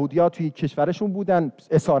یهودی‌ها توی کشورشون بودن،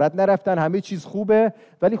 اسارت نرفتن، همه چیز خوبه،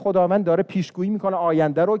 ولی خداوند داره پیشگویی میکنه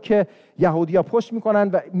آینده رو که یهودی‌ها پشت میکنن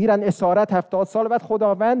و میرن اسارت 70 سال. بعد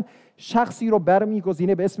خداوند شخصی رو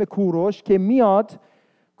برمیگزینه به اسم کوروش که میاد.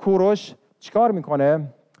 کوروش چیکار میکنه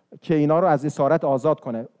که اینا رو از اسارت آزاد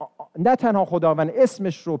کنه؟ نه تنها خداوند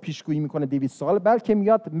اسمش رو پیشگویی میکنه 200 سال، بلکه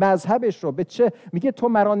میاد مذهبش رو. به چه میگه؟ تو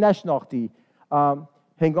مرا نشناختی.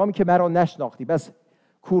 هنگامی که مرا نشناختی. بس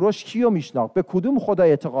کوروش کیو میشناخت؟ به کدوم خدا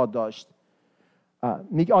اعتقاد داشت؟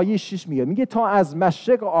 میگه آیه 6 میگه تا از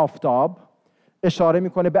مشرق آفتاب، اشاره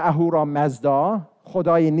میکنه به اهورا مزدا،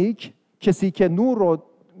 خدای نیک، کسی که نور رو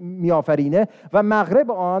میآفرینه و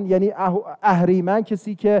مغرب آن یعنی اهریمن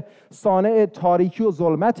کسی که صانع تاریکی و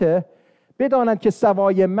ظلمته، بدانند که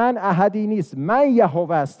سوای من احدی نیست. من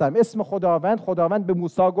یهوه هستم. اسم خداوند به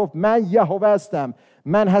موسی گفت من یهوه هستم،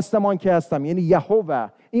 من هستم آن که هستم، یعنی یهوه.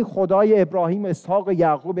 این خدای ابراهیم و اسحاق و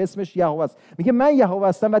یعقوب اسمش یهوه است. میگه من یهوه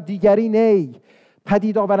هستم و دیگری نی،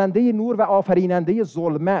 پدید آورنده نور و آفریننده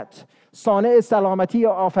ظلمت، صانع سلامتی و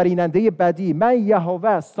آفریننده بدی. من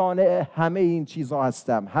یهوه صانع همه این چیزها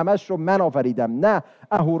هستم، همش رو من آفریدم، نه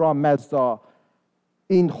اهورامزدا.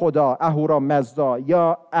 این خدا اهورامزدا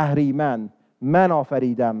یا اهریمن، من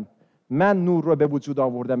آفریدم، من نور رو به وجود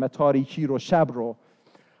آوردم و تاریکی رو، شب رو.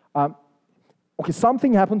 Okay,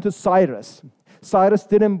 something happened to Cyrus. Cyrus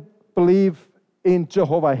didn't believe in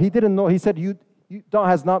Jehovah. He didn't know. He said, you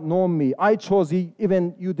has not known me. I chose you,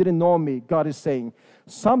 even you didn't know me, God is saying.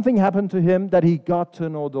 Something happened to him that he got to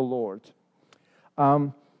know the Lord.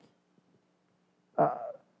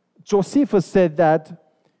 Josephus said that,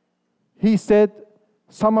 he said,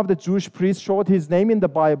 some of the Jewish priests showed his name in the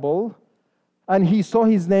Bible, and he saw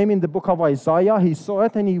his name in the book of Isaiah. He saw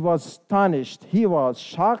it and he was astonished. He was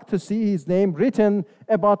shocked to see his name written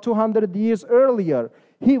about 200 years earlier.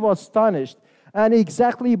 He was astonished. And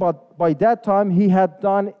exactly by that time, he had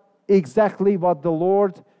done exactly what the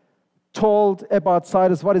Lord told about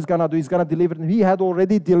Cyrus what he's going to do. He's going to deliver them. He had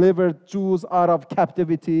already delivered Jews out of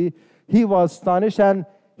captivity. He was astonished and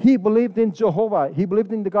he believed in Jehovah. He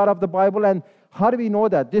believed in the God of the Bible. And how do we know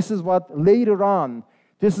that? This is what later on,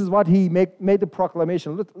 this is what he made the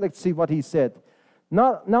proclamation. Let's see what he said.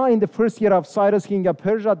 Now in the first year of Cyrus, king of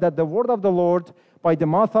Persia, that the word of the Lord by the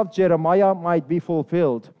mouth of Jeremiah might be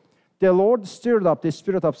fulfilled. The Lord stirred up the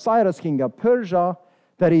spirit of Cyrus, king of Persia,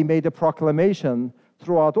 that he made a proclamation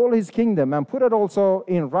throughout all his kingdom and put it also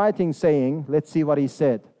in writing, saying, let's see what he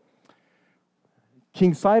said.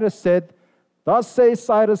 King Cyrus said, thus says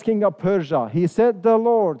Cyrus, king of Persia, he said, the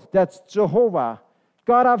Lord, that's Jehovah,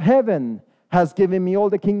 God of heaven, has given me all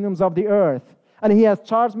the kingdoms of the earth, and he has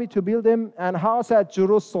charged me to build him an house at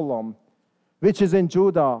Jerusalem, which is in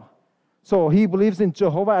Judah. So he believes in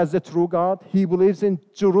Jehovah as the true God. He believes in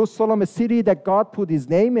Jerusalem, a city that God put his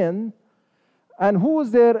name in. And who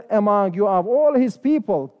is there among you of all his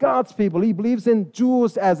people, God's people? He believes in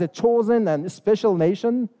Jews as a chosen and special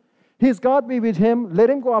nation. His God be with him. Let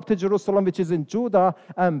him go up to Jerusalem, which is in Judah,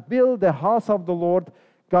 and build the house of the Lord,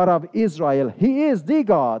 God of Israel. He is the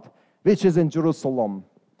God, which is in Jerusalem.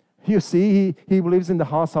 You see, he believes in the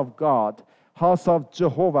house of God, house of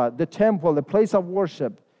Jehovah, the temple, the place of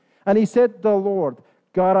worship. And he said, the Lord,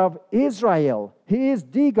 God of Israel, he is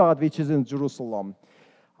the God which is in Jerusalem.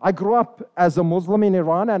 I grew up as a Muslim in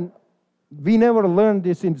Iran, and we never learned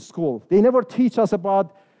this in school. They never teach us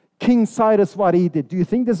about King Cyrus, what he did. Do you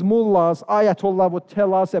think this mullahs, Ayatollah, would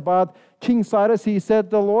tell us about King Cyrus? He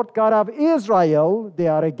said, the Lord God of Israel, they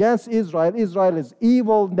are against Israel. Israel is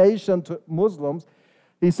evil nation to Muslims.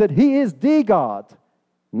 He said, he is the God,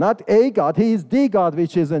 not a God. He is the God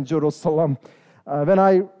which is in Jerusalem. When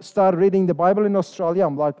I started reading the Bible in Australia,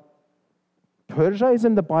 I'm like, Persia is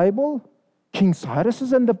in the Bible? King Cyrus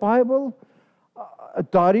is in the Bible?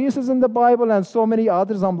 Darius is in the Bible, and so many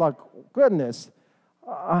others. I'm like, goodness.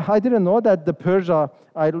 I didn't know that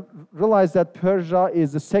I realized that Persia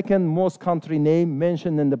is the second most country name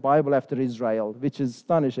mentioned in the Bible after Israel, which is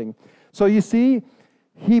astonishing. So you see,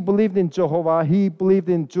 he believed in Jehovah, he believed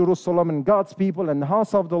in Jerusalem and God's people and the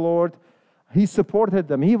house of the Lord. He supported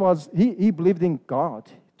them. He believed in God,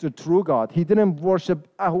 the true God. He didn't worship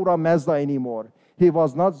Ahura Mazda anymore. He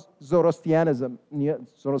was not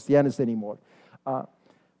Zoroastrianist anymore.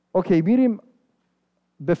 Okay, میریم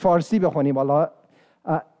به فارسی بخونیم. حالا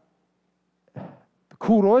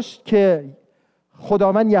کوروش که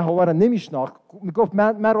خداوند یهوه را نمیشناخت، میگفت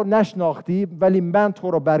من رو نشناختی ولی من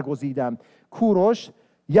تو رو برگزیدم. کوروش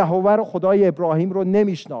یهوه رو، خدای ابراهیم رو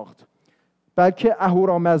نمیشناخت، بلکه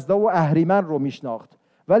اهورامزدا و اهریمن رو میشناخت.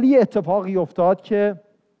 ولی یه اتفاقی افتاد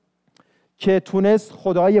که تونست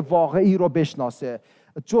خدای واقعی رو بشناسه.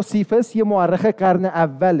 جوسیفس یه مورخ قرن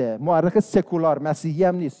اوله، مورخ سکولار، مسیحی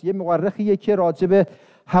هم نیست، یه مورخیه که راجب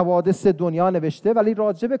حوادث دنیا نوشته، ولی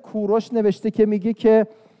راجب کوروش نوشته که میگه که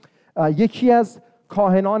یکی از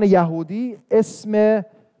کاهنان یهودی اسم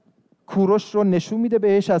کوروش رو نشون میده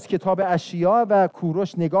بهش از کتاب اشعیا و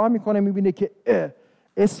کوروش نگاه میکنه میبینه که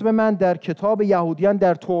اسم من در کتاب یهودیان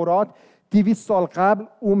در تورات 200 سال قبل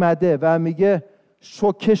اومده و میگه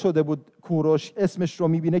شوکه شده بود. کوروش اسمش رو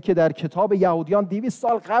میبینه که در کتاب یهودیان 200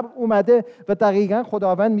 سال قبل اومده و دقیقاً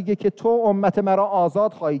خداوند میگه که تو امت مرا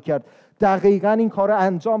آزاد خواهی کرد. دقیقاً این کار رو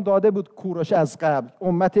انجام داده بود کوروش از قبل.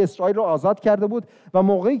 امت اسرائیل رو آزاد کرده بود و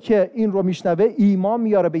موقعی که این رو میشنوه ایمان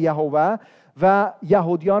میاره به یهوه و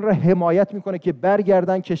یهودیان را حمایت میکنه که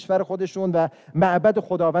برگردن کشور خودشون و معبد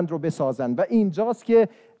خداوند رو بسازن. و اینجاست که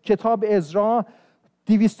کتاب عزرا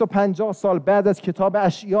 250 سال بعد از کتاب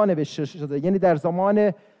اشعیا نوشته شده، یعنی در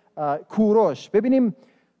زمان کوروش. ببینیم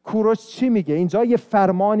کوروش چی میگه. اینجا یه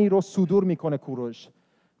فرمانی رو صدور میکنه کوروش.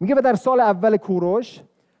 میگه و در سال اول کوروش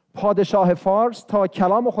پادشاه فارس تا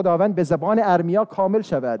کلام خداوند به زبان ارمیا کامل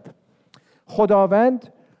شود،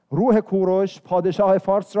 خداوند روح کوروش پادشاه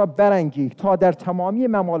فارس را برانگیخت تا در تمامی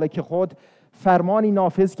ممالک خود فرمانی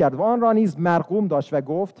نافذ کرد و آن را نیز مرقوم داشت و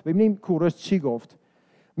گفت. ببینیم کوروش چی گفت.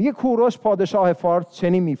 میگه کوروش پادشاه فارس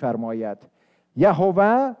چنین میفرماید: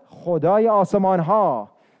 یهوه خدای آسمان ها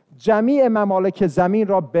جمیع ممالک زمین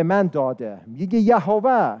را به من داده. میگه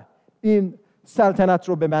یهوه این سلطنت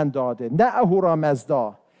رو به من داده، نه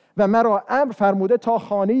اهورامزدا، و مرا امر فرموده تا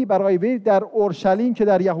خانه‌ای برای وی در اورشلیم که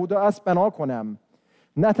در یهودا است بنا کنم.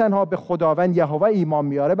 نه تنها به خداوند یهوه ایمان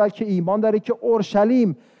میاره، بلکه ایمان داره که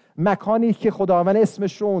اورشلیم مکانی که خداوند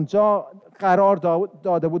اسمش رو اونجا قرار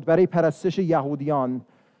داده بود برای پرستش یهودیان،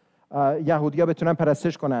 یهودی‌ها بتونن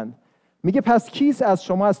پرستش کنن. میگه پس کیست از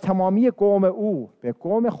شما از تمامی قوم او به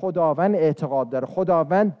قوم خداوند اعتقاد داره؟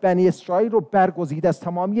 خداوند بنی اسرائیل رو برگزید از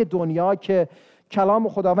تمامی دنیا که کلام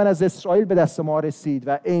خداوند از اسرائیل به دست ما رسید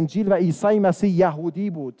و انجیل و عیسی مسیح یهودی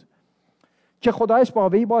بود. که خدایش با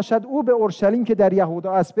وی باشد، او به اورشلیم که در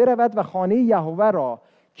یهودا است برود و خانه یهوه را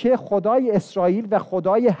که خدای اسرائیل و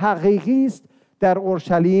خدای حقیقی است در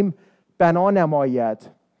اورشلیم بنا نماید.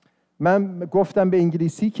 من گفتم به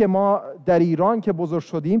انگلیسی که ما در ایران که بزرگ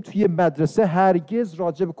شدیم توی مدرسه هرگز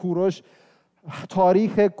راجع به کوروش،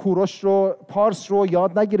 تاریخ کوروش رو، پارس رو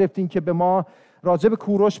یاد نگرفتیم که به ما راجع به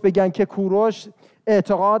کوروش بگن که کوروش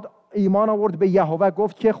ایمان آورد به یهوه،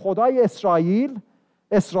 گفت که خدای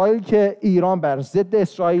اسرائیل که ایران بر ضد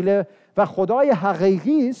اسرائیل و خدای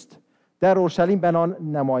حقیقی است در اورشلیم بنا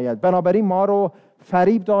نماید. بنابراین ما رو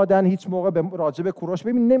فریب دادن، هیچ موقع راجع به کوروش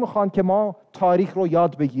ببین نمیخوان که ما تاریخ رو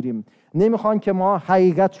یاد بگیریم، نمیخوان که ما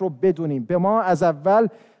حقیقت رو بدونیم. به ما از اول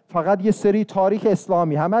فقط یه سری تاریخ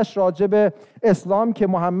اسلامی، همش راجع به اسلام که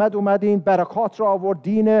محمد اومد این برکات رو آورد،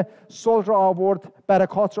 دین صلح رو آورد،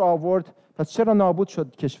 برکات رو آورد. پس چرا نابود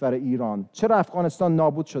شد کشور ایران؟ چرا افغانستان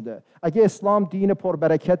نابود شده؟ اگه اسلام دین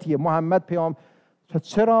پربرکتیه، محمد پیام، پس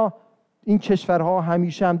چرا این کشورها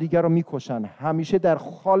همیشه هم دیگر رو میکشن؟ همیشه در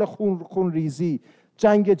خال خون ریزی،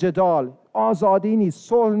 جنگ، جدال، آزادی نیست،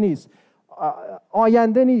 صلح نیست،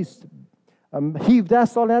 آینده نیست. 17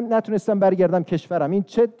 سال نتونستم برگردم کشورم. این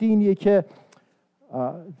چه دینیه که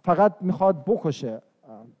فقط میخواد بکشه؟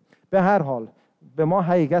 به هر حال به ما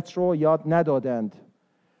حقیقت رو یاد ندادند.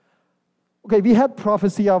 Okay, we had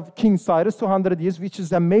prophecy of King Cyrus 200 years, which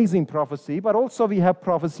is amazing prophecy, but also we have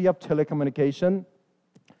prophecy of telecommunication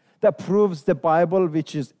that proves the Bible,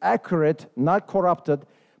 which is accurate, not corrupted.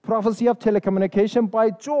 Prophecy of telecommunication by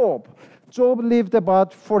Job. Job lived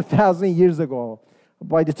about 4,000 years ago,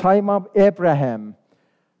 by the time of Abraham.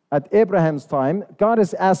 At Abraham's time, God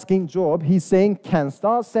is asking Job, he's saying, canst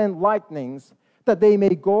thou send lightnings that they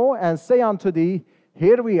may go and say unto thee,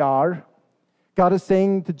 here we are. God is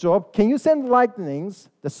saying to Job, can you send lightnings,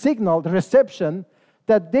 the signal, the reception,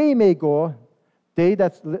 that they may go, they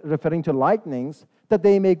that's referring to lightnings, that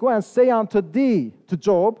they may go and say unto thee, to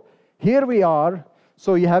Job, here we are.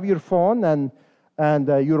 So you have your phone and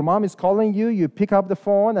your mom is calling you, you pick up the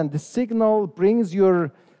phone and the signal brings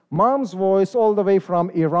your mom's voice all the way from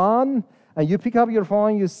Iran, and you pick up your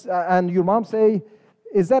phone and your mom say,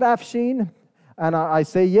 is that Afshin? And I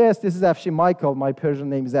say, yes, this is Afshin. Michael, my Persian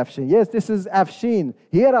name is Afshin. Yes, this is Afshin.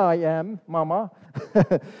 Here I am, Mama.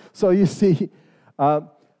 So you see,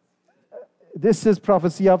 this is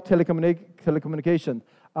prophecy of telecommunication.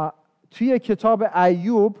 توی کتاب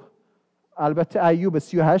ایوب، البته ایوب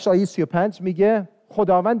 38 آیه 35 میگه،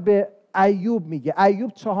 خداوند به ایوب میگه،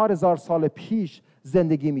 ایوب 4000 سال پیش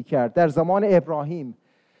زندگی میکرد در زمان ابراهیم.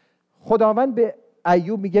 خداوند به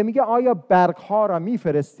ایوب میگه آیا برگ‌ها را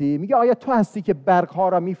میفرستی؟ میگه آیا تو هستی که برگ‌ها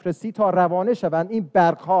را میفرستی تا روانه شوند؟ این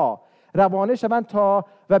برگ‌ها روانه شوند تا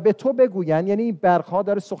و به تو بگوین، یعنی این برگ‌ها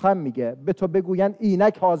داره سخن میگه، به تو بگوین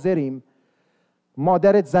اینک حاضریم.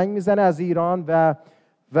 مادرت زنگ میزنه از ایران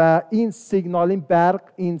و این سیگنال، این برق،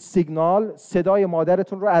 این سیگنال صدای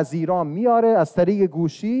مادرتون رو از ایران میاره از طریق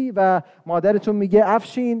گوشی و مادرتون میگه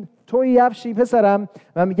افشین، تویی افشین پسرم؟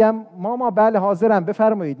 و میگم ماما بله حاضرم،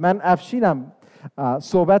 بفرمایید من افشینم.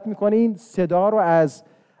 صحبت میکنین، صدا رو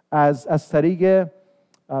از طریق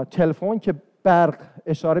تلفن که برق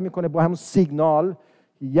اشاره میکنه با همون سیگنال،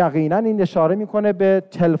 یقینا این اشاره میکنه به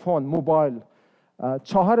تلفن، موبایل.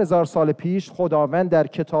 4000 سال پیش خداوند در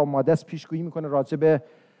کتاب مقدس پیشگویی میکنه راجع به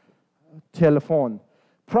تلفن.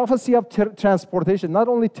 prophecy of transportation, not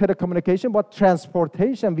only telecommunication, but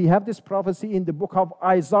transportation. We have this prophecy in the book of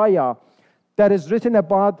Isaiah that is written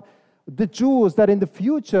about the Jews that in the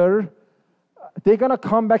future, they're going to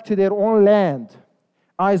come back to their own land.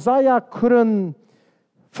 Isaiah couldn't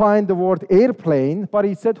find the word airplane, but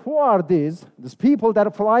he said, who are these? These people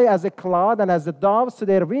that fly as a cloud and as the doves to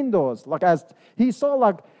their windows. Like as he saw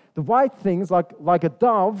like the white things like a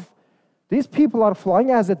dove. These people are flying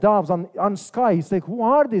as a doves on sky. He's like, who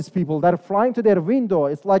are these people that are flying to their window?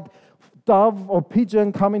 It's like dove or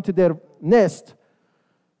pigeon coming to their nest.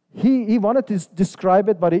 He wanted to describe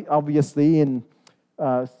it, but obviously in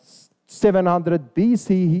 700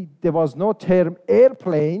 BC, there was no term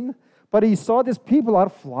airplane, but he saw these people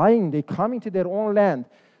are flying. They're coming to their own land.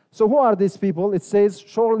 So who are these people? It says,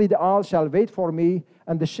 surely the owl shall wait for me,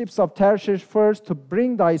 and the ships of Tarshish first to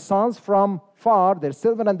bring thy sons from far, their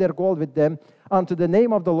silver and their gold with them, unto the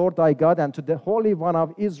name of the Lord thy God, and to the Holy One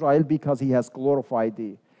of Israel, because he has glorified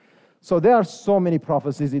thee. So there are so many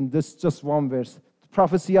prophecies in this just one verse.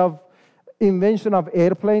 Prophecy of invention of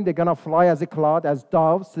airplane. They're going to fly as a cloud, as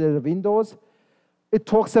doves to their windows. It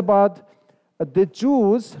talks about the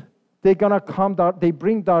Jews. They're going to come, they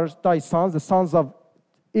bring thy sons, the sons of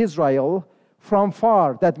Israel, from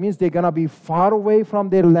far. That means they're going to be far away from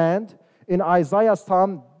their land. In Isaiah's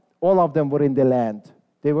time, all of them were in the land.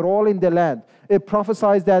 They were all in the land. It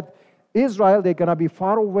prophesies that Israel, they're going to be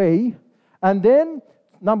far away. And then,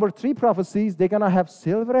 number 3 prophecies, they're going to have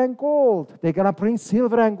silver and gold. They're going to bring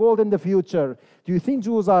silver and gold in the future. Do you think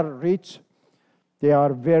Jews are rich? They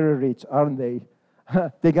are very rich, aren't they?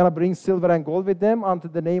 They're going to bring silver and gold with them unto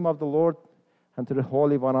the name of the Lord and to the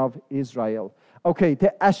Holy One of Israel. Okay, te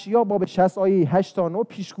اشیا باب 60 آیه 8 تا 9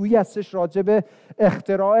 پیشگویی هستش راجع به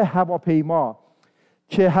اختراع هواپیما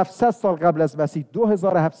که 700 سال قبل از مسیح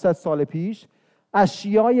 2700 سال پیش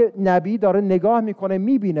اشیای نبی داره نگاه میکنه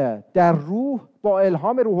میبینه در روح با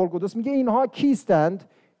الهام روح القدس میگه اینها کیستند؟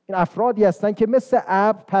 این افرادی هستند که مثل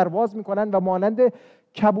ابر پرواز میکنن و مانند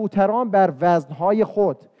کبوتران بر وزنهای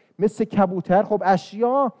خود. مثل کبوتر. خب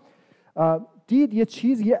اشیا دید یه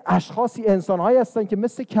چیز، یه اشخاصی، انسانهایی هستن که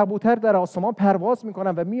مثل کبوتر در آسمان پرواز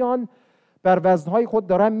میکنن و میان بر وزنهای خود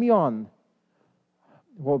دارن میان.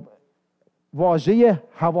 خب واژه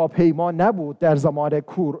هواپیما نبود در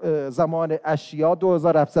زمان اشیا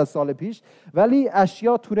 2700 سال پیش، ولی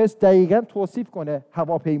اشیا تونست دقیقاً توصیف کنه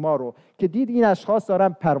هواپیما رو که دید این اشخاص دارن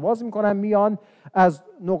پرواز میکنن، میان از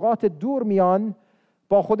نقاط دور، میان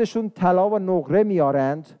با خودشون طلا و نقره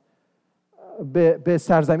میارند، به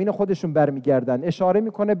سرزمین خودشون برمیگردن. اشاره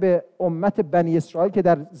میکنه به امت بنی اسرائیل که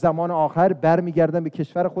در زمان آخر برمیگردن به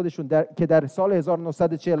کشور خودشون، که در سال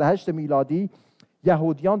 1948 میلادی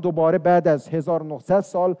یهودیان دوباره بعد از 1900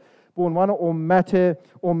 سال به عنوان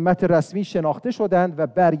امت رسمی شناخته شدند و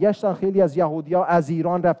برگشتن. خیلی از یهودی‌ها از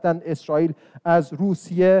ایران رفتن اسرائیل، از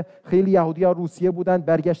روسیه خیلی یهودی‌ها روسیه بودند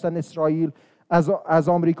برگشتن اسرائیل، از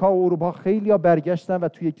آمریکا و اروپا خیلی‌ها برگشتن و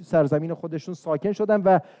توی سرزمین خودشون ساکن شدن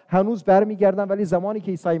و هنوز برمیگردن، ولی زمانی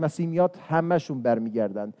که عیسی مسیح میاد همه‌شون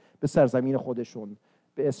برمیگردن به سرزمین خودشون،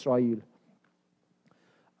 به اسرائیل.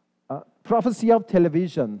 Prophecy of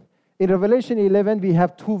television. In Revelation 11, we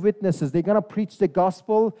have 2 witnesses. They're going to preach the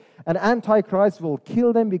gospel, and Antichrist will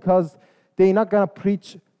kill them because they're not going to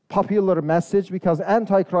preach popular message, because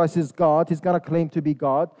Antichrist is God. He's going to claim to be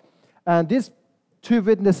God. And these 2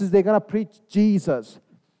 witnesses, they're going to preach Jesus,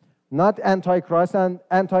 not Antichrist, and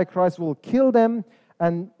Antichrist will kill them.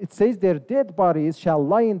 And it says their dead bodies shall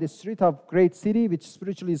lie in the street of great city, which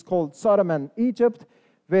spiritually is called Sodom and Egypt,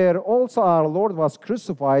 where also our Lord was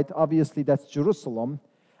crucified. Obviously, that's Jerusalem.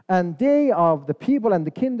 And they of the people and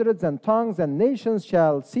the kindreds and tongues and nations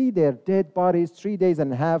shall see their dead bodies 3 days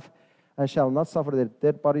and a half, and shall not suffer their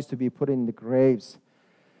dead bodies to be put in the graves.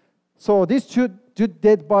 So these two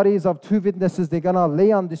dead bodies of 2 witnesses, they're going to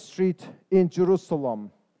lay on the street in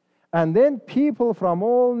Jerusalem. And then people from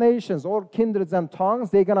all nations, all kindreds and tongues,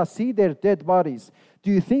 they're going to see their dead bodies.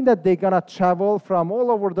 Do you think that they're going to travel from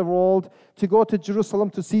all over the world to go to Jerusalem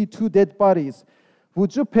to see 2 dead bodies?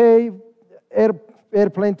 Would you pay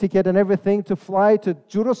airplane ticket and everything to fly to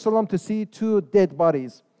Jerusalem to see 2 dead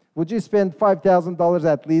bodies? Would you spend $5,000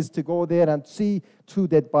 at least to go there and see 2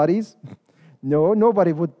 dead bodies? No,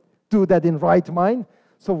 nobody would do that in right mind.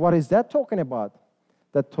 So what is that talking about?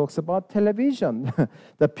 That talks about television.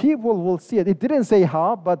 The people will see it. It didn't say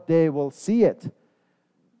how, but they will see it.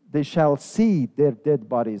 They shall see their dead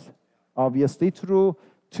bodies. Obviously,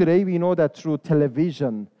 today we know that through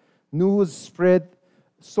television, news spread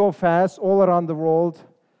so fast all around the world.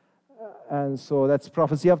 And so that's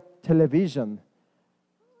prophecy of television.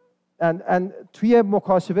 And توی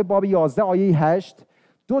مکاشفه باب 11 آیه 8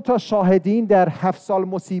 2 تا شاهدین در 7 سال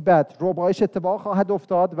مصیبت، ربایش اتفاق خواهد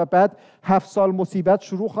افتاد و بعد 7 سال مصیبت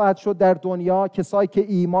شروع خواهد شد در دنیا. کسایی که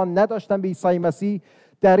ایمان نداشتن به عیسی مسیح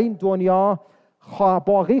در این دنیا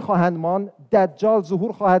باقی خواهند ماند. دجال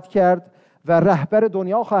ظهور خواهد کرد و رهبر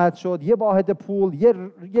دنیا خواهد شد. یه واحد پول،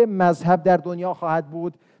 یه مذهب در دنیا خواهد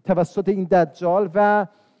بود توسط این دجال. و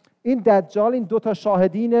این دجال این 2 تا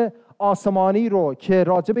شاهدین آسمانی رو که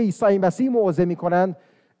راجع به عیسی مسیح موعظه میکنن،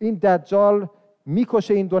 این دجال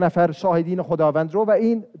میکشه این 2 نفر شاهدین خداوند رو و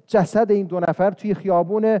این جسد این 2 نفر توی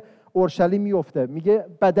خیابون اورشلیم میفته. میگه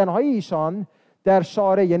بدنهای ایشان در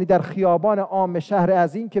شارع، یعنی در خیابان عام شهر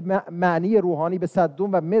عظیم که معنی روحانی به صدوم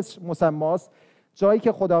و مصر مسماست، جایی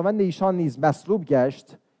که خداوند ایشان نیز مصلوب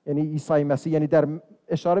گشت، یعنی عیسی مسیح، یعنی در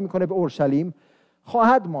اشاره میکنه به اورشلیم،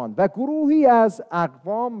 خواهد ماند. و گروهی از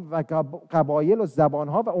اقوام و قبایل و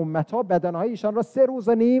زبانها و امتها بدنهای ایشان را 3 روز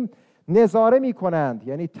و نیم نظاره میکنند،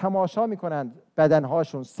 یعنی تماشا میکنند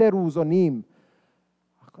بدنهاشون 3 روز و نیم.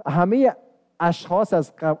 همه اشخاص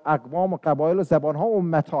از اقوام و قبایل و زبانها و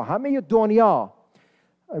امتها، همه دنیا.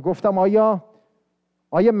 گفتم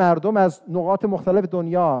آیا مردم از نقاط مختلف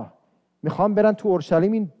دنیا میخوان برن تو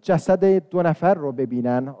اورشلیم این جسد 2 نفر رو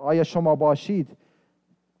ببینن؟ آیا شما باشید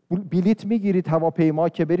بلیت میگیرید هواپیما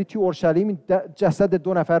که برید تو اورشلیم جسد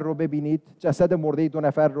 2 نفر رو ببینید، جسد مرده 2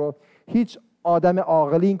 نفر رو؟ هیچ آدم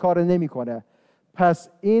عاقلی این کار نمیکنه. پس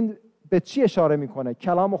این به چی اشاره میکنه؟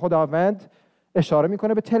 کلام خداوند اشاره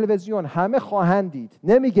میکنه به تلویزیون. همه خواهند دید.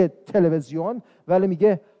 نمیگه تلویزیون، ولی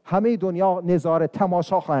میگه همه دنیا نظاره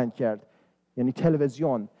تماشا خواهند کرد، یعنی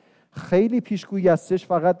تلویزیون. خیلی پیشگویی هستش،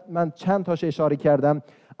 فقط من چند تاش اشاره کردم.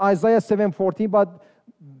 Isaiah 7:14, but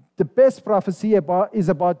the best prophecy is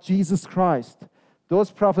about Jesus Christ.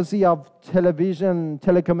 Those prophecy of television,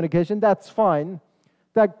 telecommunication, that's fine.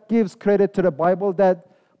 That gives credit to the Bible,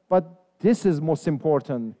 but this is most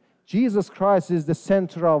important. Jesus Christ is the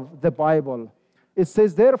center of the Bible. It says,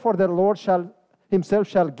 therefore the Lord himself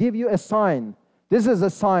shall give you a sign. This is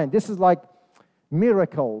a sign. This is like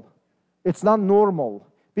miracle. It's not normal.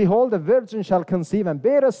 Behold, the virgin shall conceive and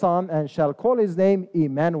bear a son and shall call his name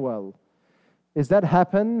Emmanuel. Is that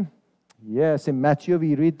happen? Yes, in Matthew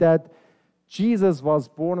we read that Jesus was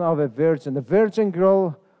born of a virgin. The virgin girl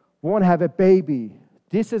won't have a baby.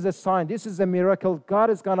 This is a sign. This is a miracle. God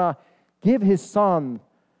is going to give his son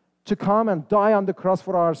to come and die on the cross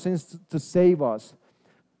for our sins to save us.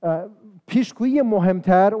 پیشگویی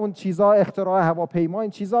مهمتر اون چیزا، اختراع هواپیما،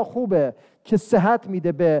 این چیزا خوبه که صحت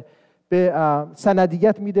میده، به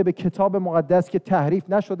سندیت میده به کتاب مقدس که تحریف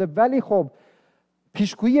نشده. ولی خب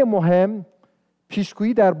پیشگویی مهم،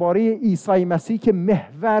 پیشگویی درباره عیسی مسیح که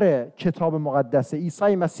محور کتاب مقدسه.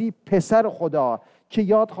 عیسی مسیح پسر خدا که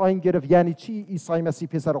یاد خواهیم گرفت یعنی چی عیسی مسیح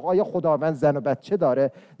پسر خدا. آیا خداوند زن و بچه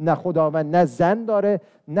داره؟ نه، خداوند نه زن داره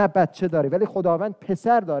نه بچه داره، ولی خداوند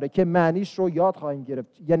پسر داره که معنیش رو یاد خواهیم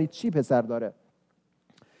گرفت. یعنی چی پسر داره؟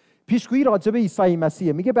 پیشگویی راجع به عیسی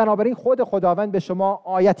مسیح میگه بنابراین خود خداوند به شما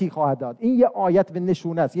آیتی خواهد داد. این یه آیت و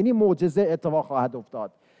نشونه است، یعنی معجزه اتفاق خواهد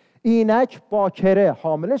افتاد. اینک باکره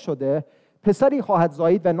حامله شده، پسری خواهد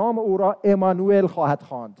زایید و نام او را امانوئل خواهد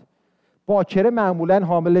خواند. باکره معمولا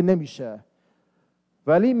حامله نمیشه،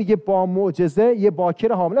 ولی میگه با معجزه یه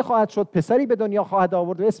باکره حامله خواهد شد، پسری به دنیا خواهد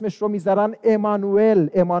آورد و اسمش رو میذارن امانوئل.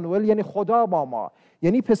 امانوئل یعنی خدا با ما،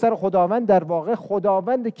 یعنی پسر خداوند در واقع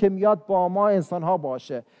خداوند که میاد با ما انسانها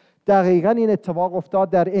باشه. دقیقاً این اتفاق افتاد.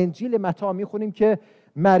 در انجیل متی میخونیم که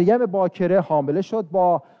مریم باکره حامله شد،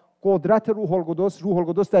 با قدرت روح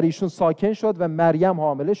القدس در ایشون ساکن شد و مریم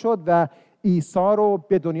حامله شد و عیسی رو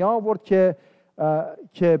به دنیا آورد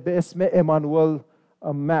که به اسم امانوئل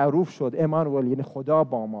معروف شد. امانوئل یعنی خدا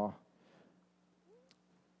با ما.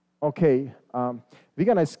 Okay, we're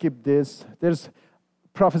going to skip this. There's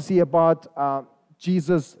prophecy about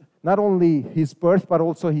Jesus, not only his birth but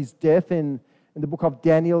also his death in the book of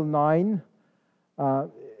Daniel 9.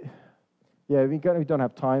 Yeah, we don't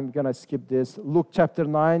have time. We're going to skip this. Luke chapter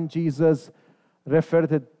 9, Jesus referred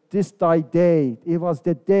to this day. It was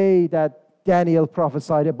the day that Daniel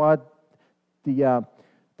prophesied about the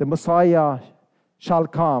Messiah shall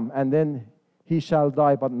come and then he shall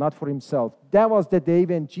die, but not for himself. That was the day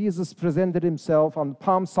when Jesus presented himself on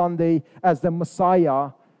Palm Sunday as the Messiah.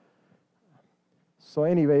 So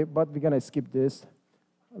anyway, but we're going to skip this.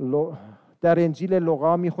 در انجیل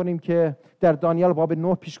لوقا میخونیم که در دانیال باب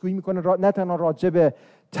 9 پیشگویی میکنه نه تنها راجع به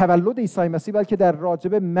تولد عیسی مسیح بلکه در راجع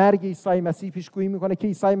به مرگ عیسی مسیح پیشگویی میکنه که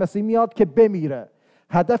عیسی مسیح میاد که بمیره.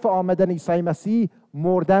 هدف آمدن عیسی مسیح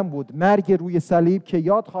مردن بود، مرگ روی صلیب که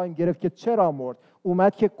یاد خواهیم گرفت که چرا مرد.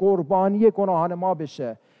 اومد که قربانی گناهان ما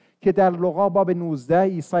بشه، که در لوقا باب 19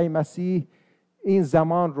 عیسی مسیح این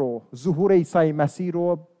زمان رو، ظهور عیسی مسیح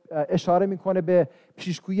رو اشاره میکنه به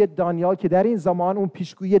پیشگویی دانیال که در این زمان اون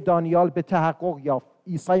پیشگویی دانیال به تحقق یافت.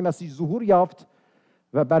 عیسی مسیح ظهور یافت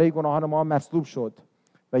و برای گناهان ما مصلوب شد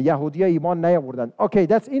و یهودی‌ها ایمان نیاوردند. Okay,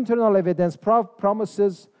 that's internal evidence,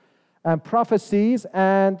 promises and prophecies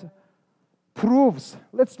and proofs.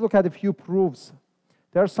 Let's look at a few proofs.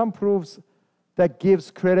 There are some proofs that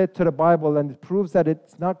gives credit to the Bible and it proves that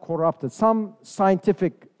it's not corrupted. Some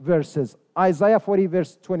scientific verses. Isaiah 40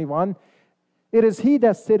 verse 21. It is he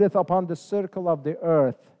that sitteth upon the circle of the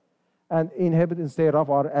earth, and inhabitants thereof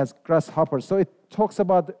are as grasshoppers. So it talks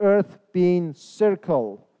about the earth being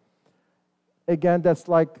circle. Again, that's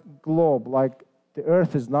like globe. Like the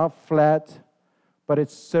earth is not flat, but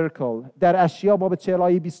it's circle. در اشعیا باب 40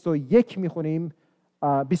 آیه 21 میخونیم.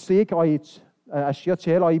 21 آیه اشعیا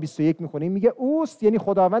 40 آیه 21 میخونیم. میگه اوست، یعنی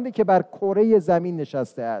خداوندی که بر کره زمین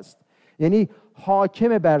نشسته است. یعنی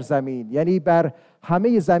حاکم بر زمین، یعنی بر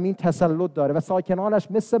همه زمین تسلط داره و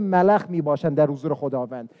ساکنانش مثل ملخ میباشند در حضور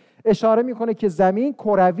خداوند. اشاره میکنه که زمین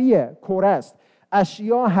کرویه، کره است.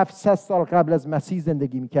 اشعیا 700 سال قبل از مسیح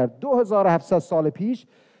زندگی میکرد. 2700 سال پیش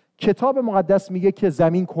کتاب مقدس میگه که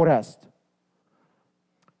زمین کره است.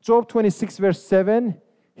 Job 26 verse 7,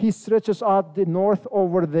 he stretches out the north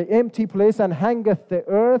over the empty place and hangeth the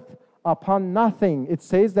earth upon nothing. It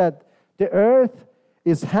says that the earth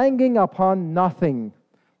is hanging upon nothing.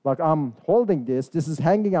 Like I'm holding this is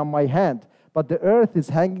hanging on my hand, but the earth is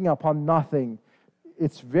hanging upon nothing.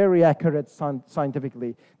 It's very accurate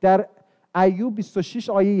scientifically. در ایوب 26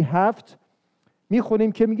 آیه 7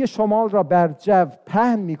 میخونیم که میگه شمال را بر جو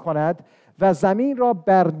پهن میکند و زمین را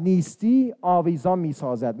بر نیستی آویزان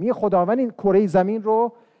میسازد. میگه خداوند این کره زمین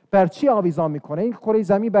رو بر چی آویزان میکنه؟ این کره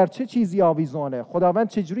زمین بر چه چیزی آویزانه؟ خداوند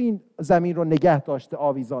چجوری این زمین رو نگه داشته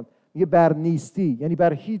آویزان؟ میگه بر نیستی، یعنی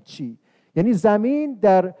بر هیچی. یعنی زمین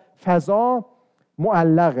در فضا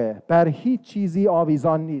معلقه، بر هیچ چیزی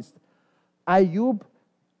آویزان نیست. ایوب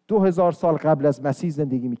 2000 سال قبل از مسیح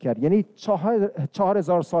زندگی میکرد، یعنی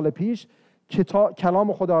 4000 سال پیش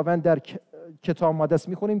کلام خداوند در کتاب مقدس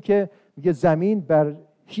میخونیم که میگه زمین بر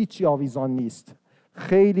هیچی آویزان نیست.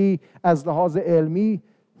 خیلی از لحاظ علمی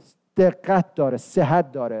دقت داره،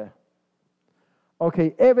 صحت داره.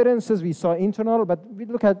 Okay, evidences we saw internal, but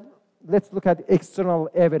let's look at external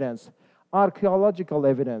evidence. Archaeological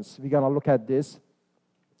evidence. We're going to look at this.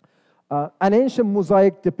 An ancient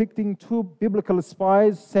mosaic depicting two biblical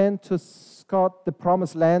spies sent to scout the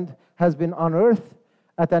promised land has been unearthed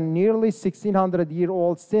at a nearly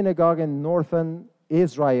 1600-year-old synagogue in northern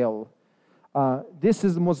Israel. This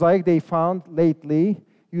is the mosaic they found lately.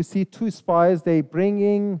 You see two spies, they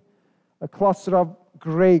bringing a cluster of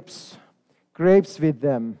grapes with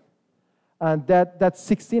them. And that's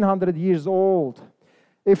 1600 years old.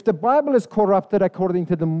 If the Bible is corrupted according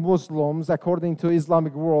to the Muslims, according to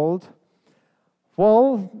Islamic world, well,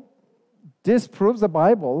 this proves the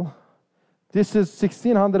Bible. This is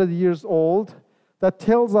 1600 years old. That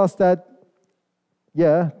tells us that,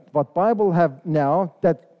 yeah, what Bible have now,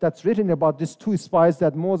 that's written about these two spies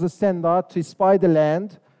that Moses sent out to spy the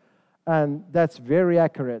land, and that's very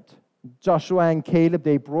accurate. Joshua and Caleb,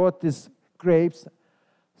 they brought these grapes,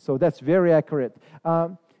 so that's very accurate.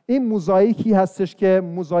 این موزاییکی هستش که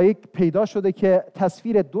موزاییک پیدا شده که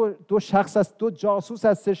تصویر دو شخص است، دو جاسوس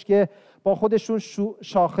هستش که با خودشون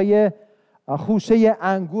خوشه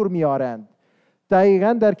انگور میارند.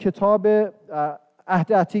 دقیقاً در کتاب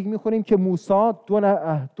عهد عتیق میخونیم که موسی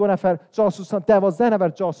دو نفر جاسوسان 12 نفر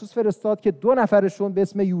جاسوس فرستاد که 2 نفرشون به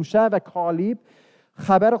اسم یوشع و کالیب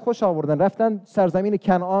خبر خوش آوردن، رفتن سرزمین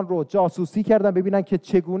کنعان رو جاسوسی کردن ببینن که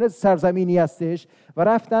چگونه سرزمینی هستش و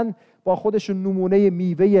رفتن با خودشون نمونه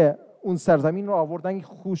میوه اون سرزمین رو آوردن.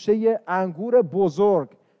 خوشه انگور بزرگ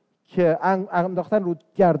که انداختن رو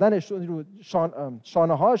گردنشون، رو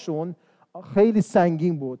شانه هاشون خیلی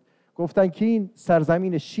سنگین بود. گفتن که این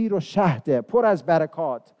سرزمین شیر و شهده پر از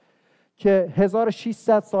برکات که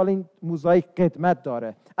 1600 سال این موزاییک قدمت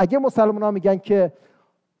داره. اگه مسلمان‌ها میگن که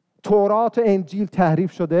تورات و انجیل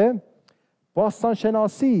تحریف شده، باستان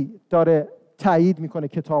شناسی داره تایید میکنه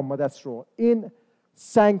کتاب مقدس رو. این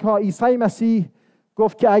سنگ ها، عیسی مسیح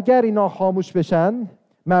گفت که اگر اینا خاموش بشن،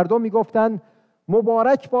 مردم میگفتن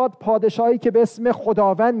مبارک باد پادشاهی که به اسم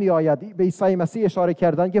خداوند می آید. به عیسی مسیح اشاره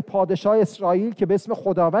کردن که پادشاه اسرائیل که به اسم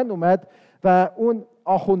خداوند اومد و اون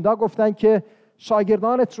آخوندا گفتن که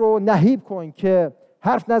شاگردانت رو نهیب کن که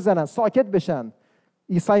حرف نزنن، ساکت بشن.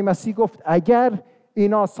 عیسی مسیح گفت اگر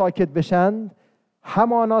اینا ساکت بشن،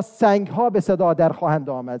 همانا سنگ ها به صدا در خواهند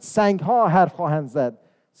آمد، سنگ ها حرف خواهند زد.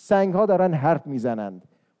 سنگ ها دارن حرف میزنند.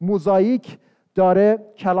 موزاییک داره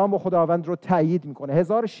کلام خداوند رو تایید میکنه.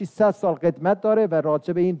 1600 سال قدمت داره و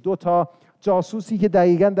راجع به این 2 تا جاسوسی که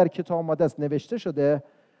دقیقاً در کتاب مقدس نوشته شده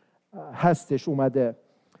هستش اومده.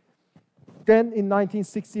 Then in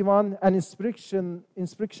 1961 an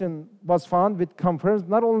inscription was found which confirms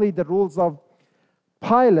not only the rules of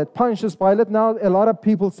Pontius Pilate. Now a lot of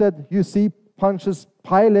people said, you see, Pontius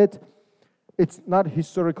Pilate, it's not a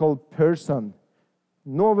historical person.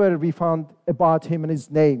 Nowhere we found about him and his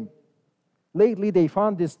name. Lately they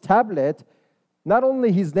found this tablet. Not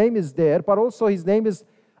only his name is there, but also his name is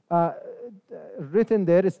written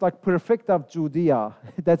there. It's like Prefect of Judea.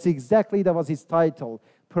 That was his title,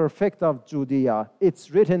 Prefect of Judea. It's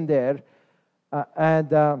written there, and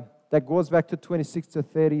that goes back to 26 to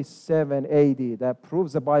 37 AD. That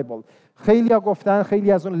proves the Bible.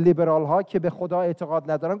 خیلی از اون لیبرال ها که به خدا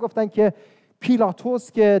اعتقاد ندارن گفتن که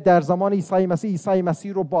پیلاتوس که در زمان عیسی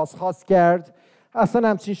مسیح رو بازخواست کرد، اصلا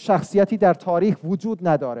همچین شخصیتی در تاریخ وجود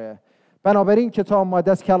نداره. بنابراین کتاب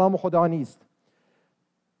مقدس کلام خدا نیست.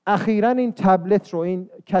 اخیراً این تبلت رو، این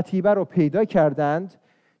کتیبه رو پیدا کردند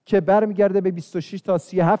که برمیگرده به 26 تا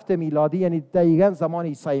 37 میلادی، یعنی دقیقاً زمان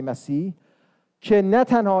عیسی مسیح، که نه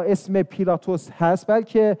تنها اسم پیلاتوس هست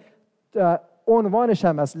بلکه عنوانش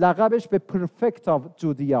هم هست، لقبش به پرفکت آف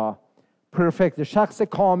جودیا، پرفکت، شخص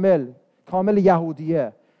کامل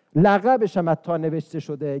یهودیه. لقبش هم حتی نوشته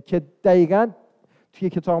شده که دقیقاً توی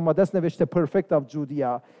کتاب مقدس نوشته پرفکت آف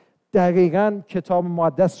جودیا. دقیقاً کتاب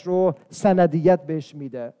مقدس رو سندیت بهش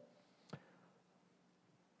میده.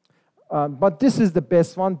 But this is the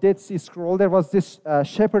best one, Dead Sea Scroll. There was this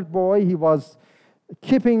shepherd boy. He was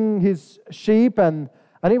keeping his sheep and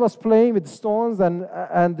he was playing with stones,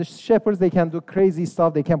 and the shepherds, they can do crazy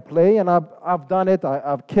stuff. They can play, and I've done it.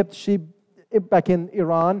 I've kept sheep back in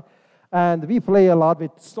Iran, and we play a lot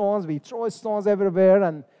with stones. We throw stones everywhere,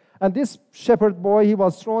 and this shepherd boy, he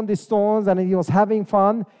was throwing the stones and he was having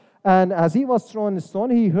fun. And as he was throwing the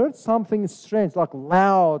stone, he heard something strange, like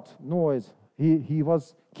loud noise. He was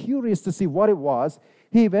curious to see what it was.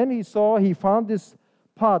 He found this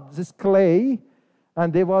pot, this clay,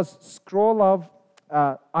 and there was scroll of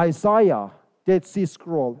Isaiah, Dead Sea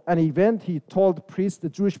Scroll. And he told the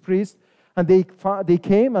Jewish priest, and they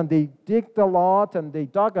came and they digged a lot and they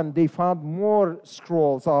dug and they found more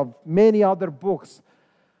scrolls of many other books.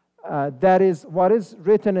 That is what is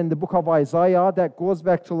written in the book of Isaiah that goes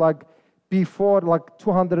back to before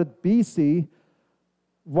 200 BC.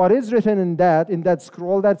 What is written in that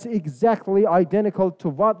scroll, that's exactly identical to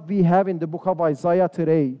what we have in the book of Isaiah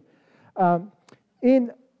today.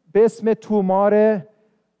 این به اسم تومار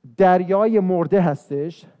دریای مرده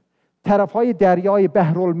هستش. طرفهای دریای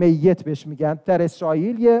بحرالمیت بهش میگن. در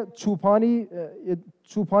اسرائیل یه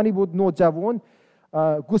چوپانی بود نوجوان،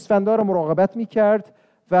 گوسفندا رو مراقبت میکرد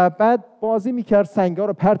و بعد بازی میکرد، سنگا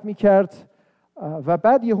رو پرت میکرد و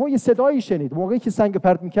بعد یه صدایی شنید. موقعی که سنگ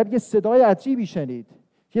پرت میکرد یه صدای عجیبی شنید،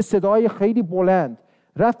 یه صدای خیلی بلند.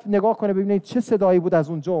 رفت نگاه کنه ببینید چه صدایی بود از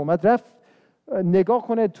اونجا اومد. رفت نگاه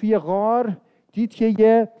کنه توی غار، دید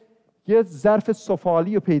که یه ظرف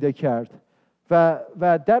سفالی رو پیدا کرد و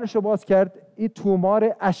درش رو باز کرد. این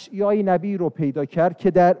تومار اشعیای نبی رو پیدا کرد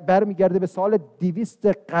که برمیگرده به سال 200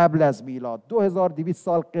 قبل از میلاد، 2200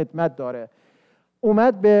 سال قدمت داره.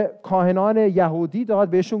 اومد به کاهنان یهودی داد،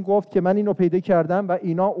 بهشون گفت که من اینو پیدا کردم و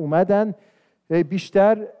اینا اومدن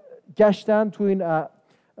بیشتر گشتن تو این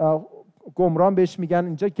گمران بهش میگن،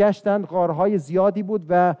 اینجا گشتن، غارهای زیادی بود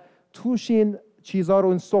و توش این چیزها رو،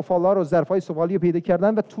 این سفالا رو، ظرفای سفالی رو پیدا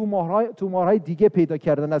کردن و تومارهای دیگه پیدا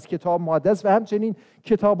کردن از کتاب مقدس و همچنین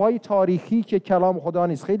کتابهای تاریخی که کلام خدا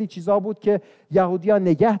نیست. خیلی چیزا بود که یهودیان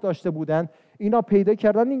نگه داشته بودن، اینا پیدا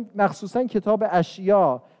کردن. این مخصوصا کتاب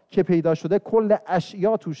اشعیا که پیدا شده، کل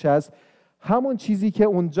اشعیا توش هست. همون چیزی که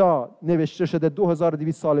اونجا نوشته شده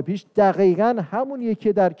 2200 سال پیش دقیقاً همونیه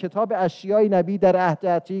که در کتاب اشعیای نبی در عهد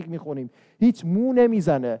عتیق میخونیم. هیچ مو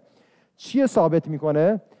نمیزنه. چیه ثابت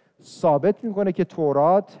میکنه؟ ثابت میکنه که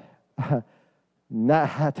تورات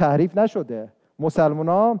تحریف نشده.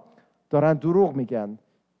 مسلمان‌ها دارن دروغ میگن.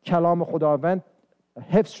 کلام خداوند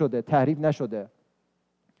حفظ شده، تحریف نشده.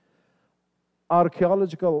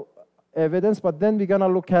 Archaeological evidence, but then we're going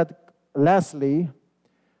to look at, lastly,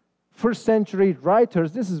 first century writers.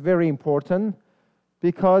 This is very important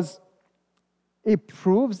because it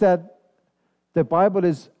proves that the Bible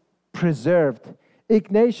is preserved.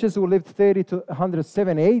 Ignatius, who lived 30 to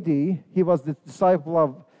 107 AD, he was the disciple of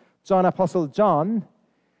Apostle John.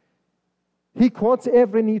 He quotes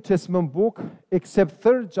every New Testament book except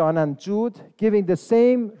 3 John and Jude, giving the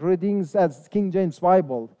same readings as King James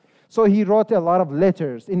Bible. So he wrote a lot of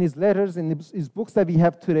letters. In his letters, in his books that we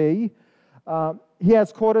have today, he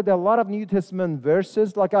has quoted a lot of New Testament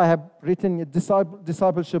verses. Like I have written a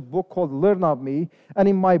discipleship book called Learn of Me. And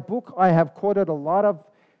in my book, I have quoted a lot of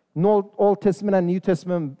Old Testament and New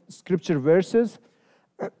Testament scripture verses.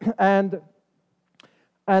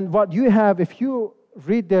 And what you have, if you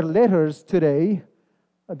read their letters today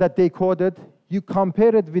that they quoted, you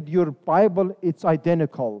compare it with your Bible, it's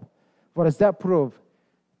identical. What does that prove?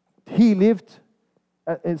 He lived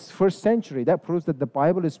in the first century. That proves that the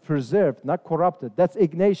Bible is preserved, not corrupted. That's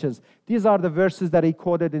Ignatius. These are the verses that he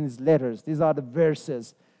quoted in his letters. These are the verses.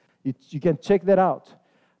 You can check that out.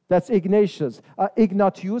 That's Ignatius.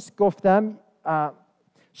 Ignatius گفتم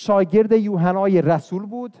شاگرد یوحنای رسول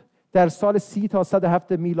بود. در سال 30 تا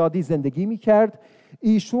 107 میلادی زندگی میکرد.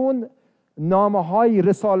 ایشون نامه‌های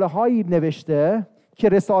رساله‌هایی نوشته که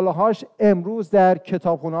رساله‌هاش امروز در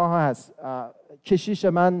کتابخونه‌ها هست. کشیش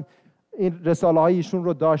من این رساله‌های ایشون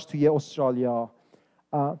رو داشت توی استرالیا.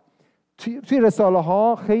 توی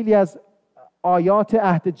رساله‌ها خیلی از آیات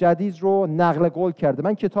عهد جدید رو نقل قول کرده.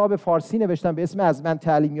 من کتاب فارسی نوشتم به اسم از من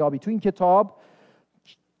تعلیم یابی. تو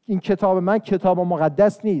این کتاب من کتاب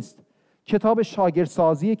مقدس نیست. کتاب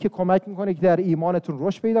شاگردسازی که کمک میکنه که در ایمانتون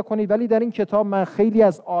رشد پیدا کنید، ولی در این کتاب من خیلی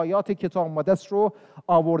از آیات کتاب مقدس رو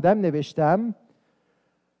آوردم نوشتم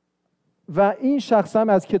و این شخص هم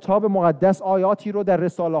از کتاب مقدس آیاتی رو در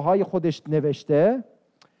رساله های خودش نوشته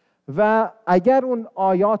و اگر اون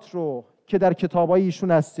آیات رو که در کتابای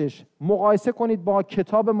ایشون هستش مقایسه کنید با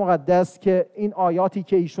کتاب مقدس که این آیاتی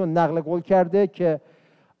که ایشون نقل قول کرده که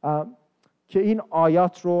این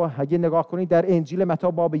آیات رو اگه نگاه کنید در انجیل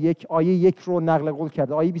متی باب 1 آیه 1 رو نقل قول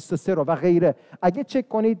کرده، آیه 23 رو و غیره، اگه چک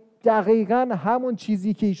کنید دقیقاً همون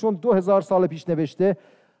چیزی که ایشون 2000 سال پیش نوشته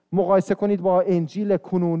مقایسه کنید با انجیل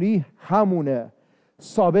کنونی همونه.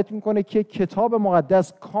 ثابت میکنه که کتاب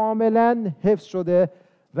مقدس کاملا حفظ شده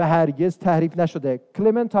و هرگز تحریف نشده.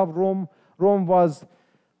 Clement of Rome was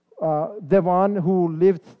the one who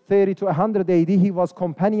lived 30 to 100 AD. He was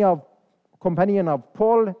companion of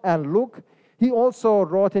Paul and Luke. He also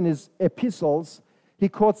wrote in his epistles, he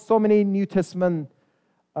quotes so many New Testament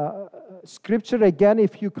scripture. Again,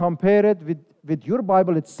 if you compare it with your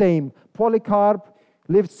Bible, it's same. Polycarp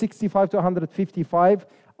lived 65 to 155.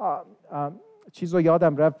 چیزو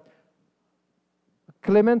یادم رفت.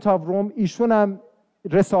 کلمنت آف روم ایشون هم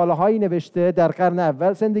رساله هایی نوشته، در قرن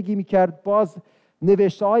اول زندگی میکرد. باز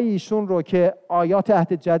نوشته های ایشون رو که آیات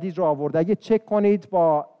عهد جدید رو آورده اگه چک کنید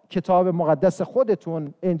با کتاب مقدس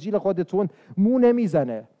خودتون، انجیل خودتون، مو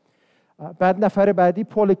نمیزنه. بعد نفر بعدی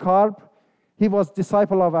Polycarp, he was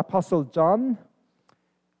disciple of Apostle John.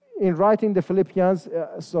 In writing the Philippians,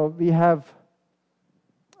 so we have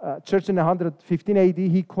church in 115 AD,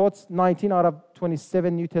 he quotes 19 out of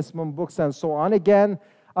 27 New Testament books and so on. Again,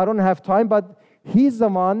 I don't have time, but he's the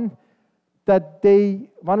one that they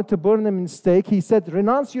wanted to burn him in stake. He said,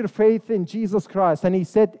 renounce your faith in Jesus Christ. And he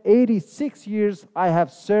said, 86 years I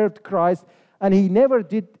have served Christ, and he never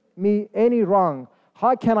did me any wrong.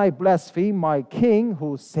 How can I blaspheme my king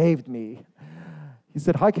who saved me? He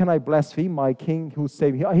said, how can I blaspheme my king who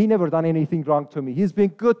saved me? He never done anything wrong to me. He's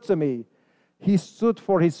been good to me. He stood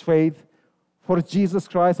for his faith, for Jesus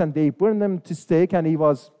Christ, and they burned him to stake, and he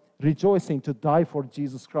was rejoicing to die for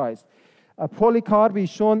Jesus Christ. Polycarp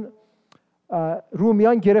ایشون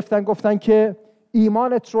رومیان گرفتن گفتن که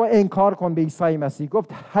ایمانت رو انکار کن به عیسی مسیح. گفت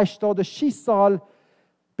 86 سال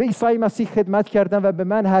به عیسی مسیح خدمت کردم و به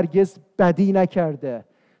من هرگز بدی نکرده.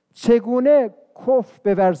 چگونه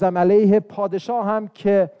کفر بورزم علیه پادشاه هم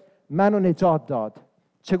که منو نجات داد؟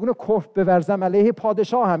 چگونه کفر بورزم علیه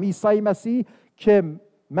پادشاه هم، عیسی مسیح که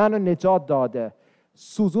منو نجات داده؟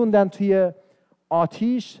 سوزوندن توی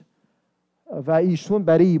آتیش و ایشون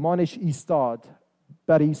برای ایمانش ایستاد،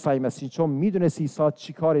 برای عیسی مسیح، چون میدونست عیسی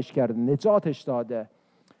چی کارش کرده، نجاتش داده.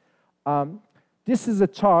 This is a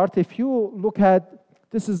chart. If you look at,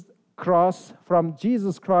 this is cross from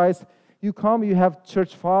Jesus Christ. You have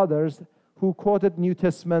church fathers who quoted New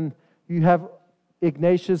Testament. You have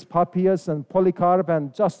Ignatius, Papias, and Polycarp, and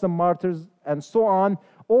Justin Martyrs, and so on,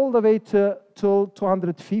 all the way till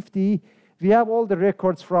 250. We have all the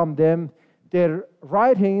records from them. Their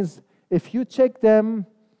writings, if you check them,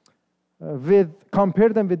 compare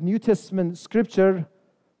them with New Testament scripture,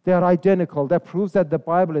 they are identical. That proves that the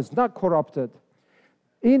Bible is not corrupted.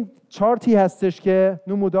 این چارتی هستش که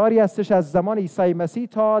نموداری هستش از زمان عیسی مسیح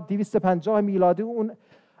تا 250 میلادی. اون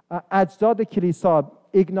اجداد کلیسا،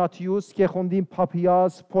 ایگناتیوس که خوندیم،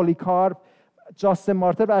 پاپیاس، پولیکارپ، جاستین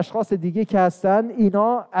مارتر و اشخاص دیگه که هستن،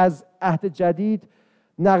 اینا از عهد جدید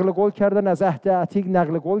نقل قول کردن، از عهد عتیق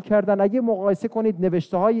نقل قول کردن. اگه مقایسه کنید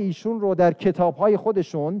نوشته های ایشون رو در کتاب های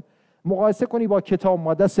خودشون مقایسه کنی با کتاب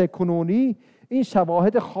مقدس کنونی، این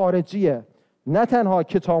شواهد خارجیه. نه تنها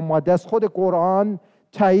کتاب مقدس، خود قرآن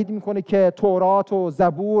تایید میکنه که تورات و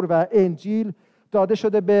زبور و انجیل داده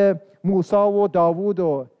شده به موسی و داوود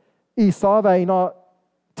و عیسی و اینا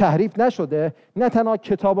تحریف نشده، نه تنها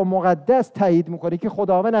کتاب مقدس تایید میکنه که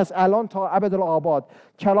خداوند از الان تا ابدالآباد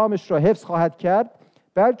کلامش را حفظ خواهد کرد،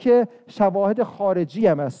 بلکه شواهد خارجی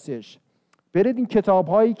هم هستش. برید این کتاب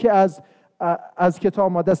هایی که از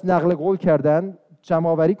کتاب مقدس نقل قول کردن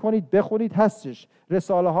جمع‌آوری کنید، بخونید، هستش.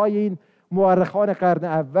 رساله های این مورخان قرن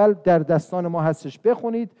اول در دستان ما هستش،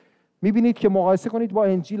 بخونید، میبینید که مقایسه کنید با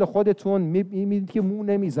انجیل خودتون، میبینید که مو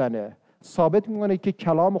نمیزنه، ثابت میکنه که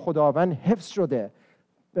کلام خداوند حفظ شده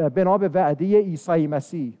بنا به وعده عیسی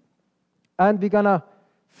مسیح. And we're gonna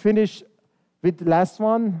finish with the last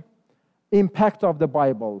one, impact of the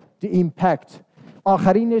Bible. The impact.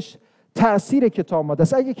 آخرینش تأثیر کتاب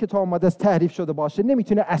مقدس. اگه کتاب مقدس تحریف شده باشه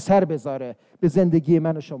نمیتونه اثر بذاره به زندگی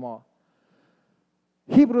من و شما.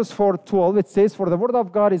 Hebrews 4:12 it says, for the word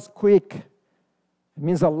of God is quick. It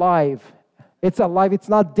means alive. It's alive, it's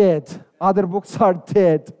not dead. Other books are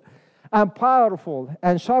dead. And powerful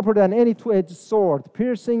and sharper than any two-edged sword,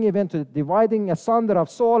 piercing even to dividing asunder of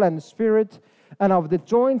soul and spirit, and of the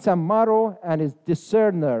joints and marrow, and is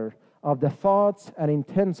discerner of the thoughts and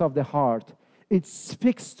intents of the heart. It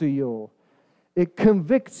speaks to you. It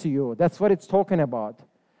convicts you. That's what it's talking about.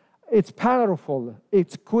 It's powerful.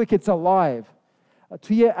 It's quick. It's alive.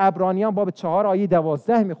 توی عبرانیان باب 4 آیه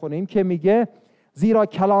 12 میخونیم که میگه زیرا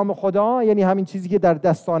کلام خدا، یعنی همین چیزی که در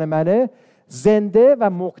دستان منه، زنده و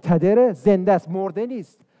مقتدر. زنده است، مرده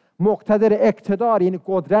نیست. مقتدر، اقتدار، یعنی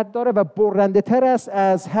قدرت داره و برنده تر است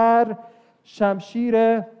از هر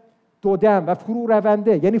شمشیر دودم و فرو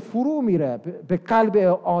رونده، یعنی فرو میره به قلب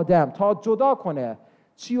آدم تا جدا کنه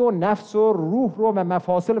چی و نفس و روح رو و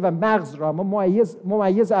مفاصل و مغز را.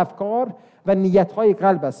 ممیز افکار و نیت‌های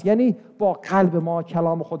قلب است. یعنی با قلب ما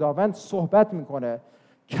کلام خداوند صحبت میکنه.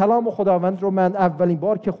 کلام خداوند رو من اولین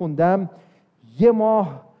بار که خوندم 1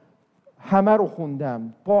 ماه همه رو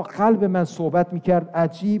خوندم، با قلب من صحبت میکرد.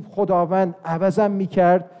 عجیب، خداوند عوضم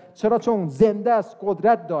میکرد. چرا؟ چون زنده است،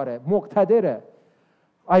 قدرت داره، مقتدره.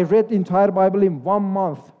 I read the entire Bible in 1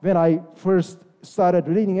 month. When I first started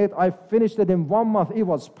reading it, I finished it in 1 month. It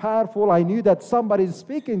was powerful. I knew that somebody is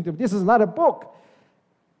speaking to me. This is not a book.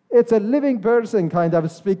 It's a living person kind of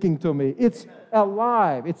speaking to me. It's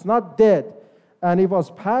alive. It's not dead. And it was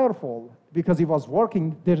powerful because it was working.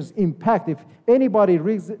 There's impact. If anybody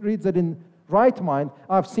reads it in right mind,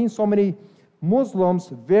 I've seen so many Muslims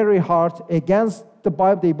very hard against the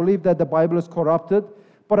Bible. They believe that the Bible is corrupted.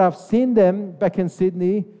 But I've seen them back in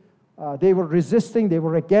Sydney. They were resisting. They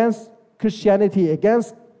were against Christianity,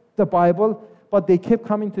 against the Bible. But they kept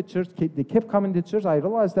coming to church. They kept coming to church. I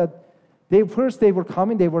realized that they were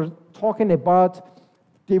coming. They were talking about,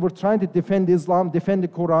 they were trying to defend Islam, defend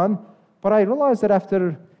the Quran. But I realized that after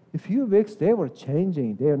a few weeks, they were changing.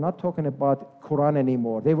 They are not talking about Quran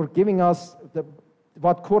anymore. They were giving us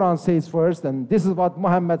what Quran says first, and this is what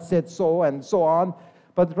Muhammad said so, and so on.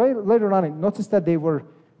 But later on, I noticed that they were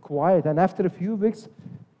quiet. And after a few weeks,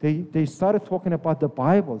 they started talking about the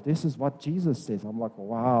Bible. This is what Jesus says. I'm like,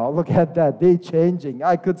 wow, look at that. They're changing.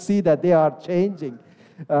 I could see that they are changing.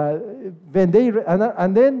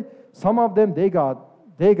 And then some of them, they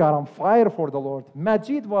got on fire for the Lord.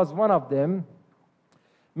 Majid was one of them.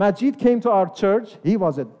 Majid came to our church. He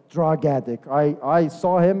was a drug addict. I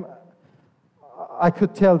saw him. I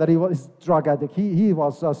could tell that he was a drug addict. He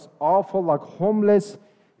was just awful, like homeless.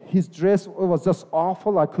 His dress was just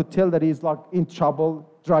awful. I could tell that he's like in trouble,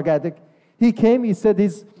 drug addict. He came, he said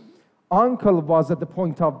his uncle was at the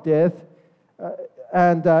point of death.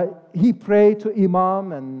 And he prayed to Imam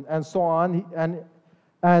and so on.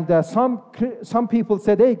 And some people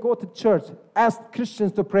said, hey, go to church. Ask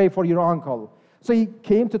Christians to pray for your uncle. So he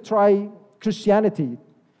came to try Christianity.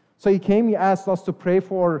 So he came, he asked us to pray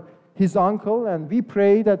for his uncle, and we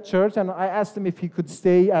prayed at church, and I asked him if he could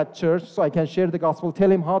stay at church so I can share the gospel, tell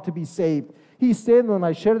him how to be saved. He stayed, and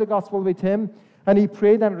I shared the gospel with him, and he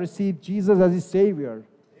prayed and received Jesus as his Savior.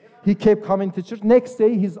 He kept coming to church. Next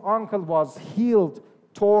day, his uncle was healed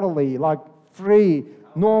totally, like free,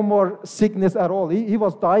 no more sickness at all. He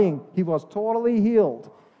was dying. He was totally healed.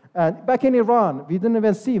 And back in Iran, we didn't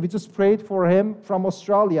even see. We just prayed for him from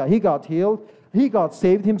Australia. He got healed. He got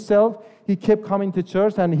saved himself. He kept coming to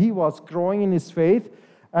church, and he was growing in his faith.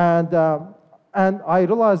 And I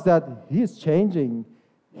realized that he is changing.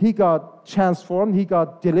 He got transformed. He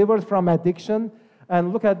got delivered from addiction.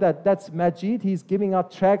 And look at that. That's Majid. He's giving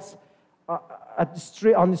out tracts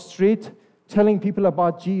on the street, telling people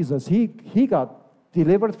about Jesus. He got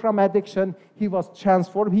delivered from addiction. He was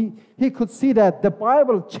transformed. He could see that the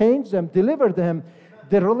Bible changed him, delivered him.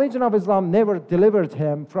 The religion of Islam never delivered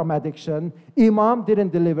him from addiction. Imam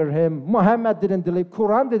didn't deliver him. Muhammad didn't deliver.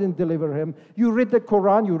 Quran didn't deliver him. You read the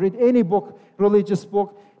Quran, you read any book, religious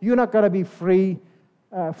book, you're not going to be free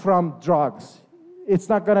from drugs. It's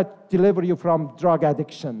not going to deliver you from drug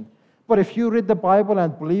addiction. But if you read the Bible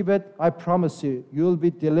and believe it, I promise you, you'll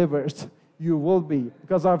be delivered. You will be.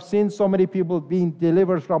 Because I've seen so many people being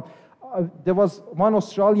delivered from... there was one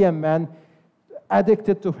Australian man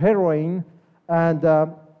addicted to heroin, and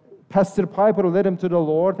Pastor Piper led him to the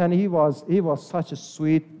Lord, and he was such a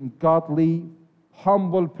sweet, godly,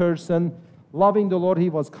 humble person, loving the Lord. He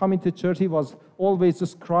was coming to church. He was always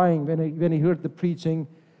just crying when he heard the preaching.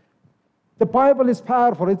 The Bible is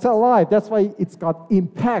powerful. It's alive. That's why it's got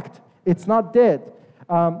impact. It's not dead.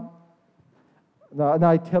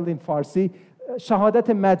 I tell in Farsi, شهادت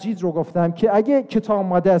مجید رو گفتم که اگه کتاب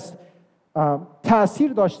مقدس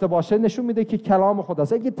تأثیر داشته باشه نشون میده که کلام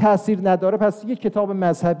خداست. اگه تأثیر نداره پس یه کتاب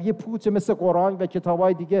مذهبی پوچ مثل قرآن و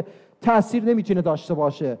کتاب‌های دیگه تأثیر نمیتونه داشته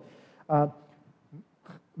باشه.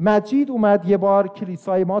 مجید اومد یه بار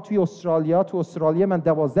کلیسای ما توی استرالیا من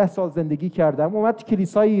 12 سال زندگی کردم. اومد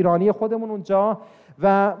کلیسای ایرانی خودمون اونجا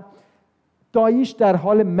و داییش در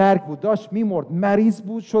حال مرگ بود، داشت میمرد، مریض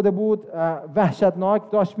بود شده بود،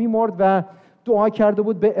 وحشتناک داشت میمرد و دعا کرده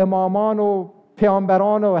بود به امامان و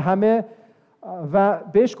پیامبران و همه و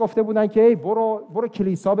بهش گفته بودن که ای برو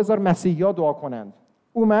کلیسا بذار مسیحی‌ها دعا کنند.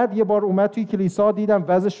 یه بار اومد توی کلیسا، دیدم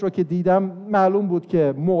وضعش رو که دیدم معلوم بود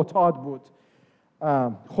که معتاد بود،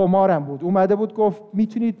 خمارم بود. اومده بود گفت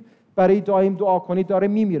میتونید برای داییم دعا کنید، داره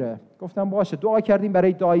میمیره. گفتم باشه. دعا کردیم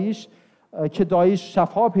برای داییش که داییش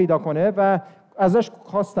شفا پیدا کنه و ازش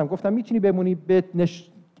خواستم، گفتم میتونی بمونی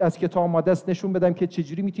از کتاب مقدس نشون بدم که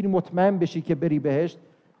چجوری میتونی مطمئن بشی که بری بهشت؟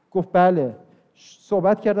 گفت بله.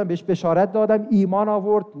 صحبت کردم، بهش بشارت دادم، ایمان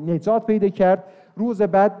آورد، نجات پیدا کرد. روز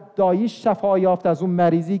بعد داییش شفا یافت از اون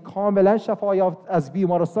مریضی، کاملا شفا یافت، از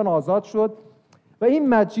بیمارستان آزاد شد. و این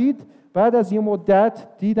مجید بعد از یه مدت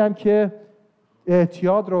دیدم که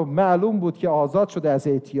اعتیاد رو معلوم بود که آزاد شده از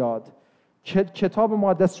اعتیاد. کتاب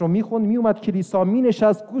مقدس رو میخوند، میومد کلیسا،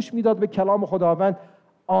 مینشست، گوش میداد به کلام خداوند،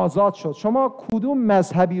 آزاد شد. شما کدوم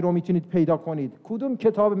مذهبی رو میتونید پیدا کنید؟ کدوم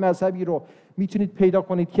کتاب مذهبی رو میتونید پیدا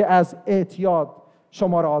کنید که از اعتیاد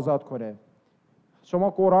شما رو آزاد کنه؟ شما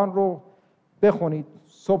قرآن رو بخونید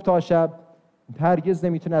صبح تا شب، هرگز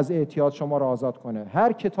نمیتونه از اعتیاد شما رو آزاد کنه.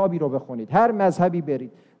 هر کتابی رو بخونید، هر مذهبی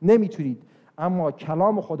برید، نمیتونید. اما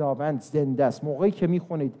کلام خداوند زنده است. موقعی که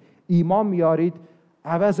میخونید، ایمان میارید،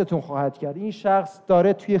 عوضتون خواهد کرد. این شخص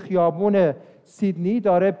داره توی خیابون سیدنی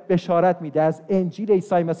داره بشارت میده، از انجیل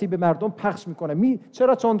عیسی مسیح به مردم پخش میکنه.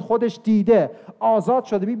 چرا؟ چون خودش دیده، آزاد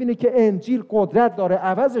شده، میبینه که انجیل قدرت داره،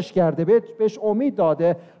 عوضش کرده، بهش امید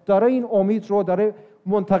داده، داره این امید رو داره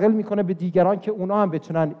منتقل میکنه به دیگران که اونا هم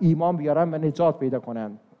بتونن ایمان بیارن و نجات پیدا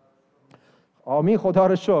کنن. آمین، خدا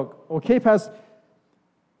رو شکر. اوکی، پس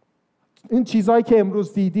این چیزایی که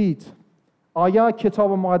امروز دیدید، آیا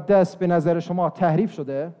کتاب مقدس به نظر شما تحریف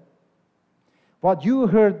شده؟ What you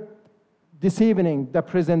heard this evening, the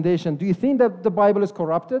presentation, do you think that the Bible is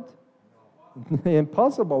corrupted?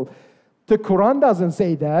 Impossible. The Quran doesn't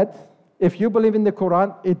say that. If you believe in the Quran,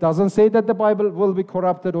 it doesn't say that the Bible will be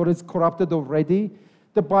corrupted or is corrupted already.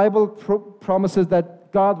 The Bible promises that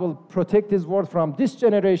God will protect His word from this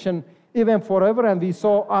generation even forever, and we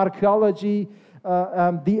saw archaeology,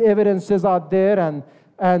 the evidences are there,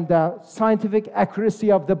 and scientific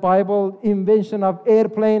accuracy of the Bible, invention of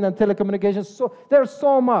airplane and telecommunications. So there's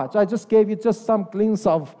so much. I just gave you just some glimpse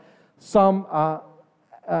of some,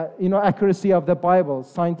 accuracy of the Bible,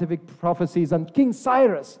 scientific prophecies. And King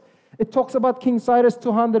Cyrus, it talks about King Cyrus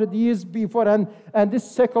 200 years before, and this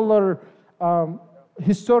secular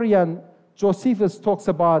historian Josephus talks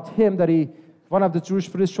about him, that one of the Jewish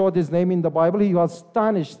priests showed his name in the Bible. He was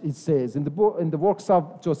astonished, it says. In the works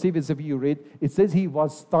of Josephus, if you read, it says he was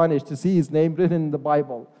astonished to see his name written in the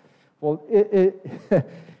Bible. Well,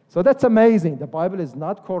 so that's amazing. The Bible is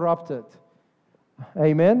not corrupted.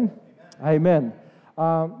 Amen? Amen.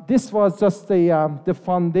 This was just the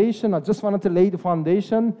foundation. I just wanted to lay the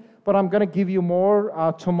foundation, but I'm going to give you more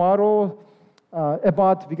tomorrow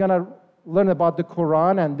we're going to learn about the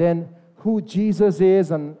Quran and then who Jesus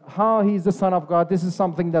is and how He's the Son of God. This is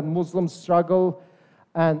something that Muslims struggle,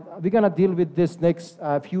 and we're going to deal with this next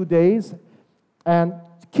few days. And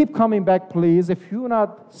keep coming back, please. If you're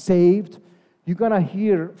not saved, you're going to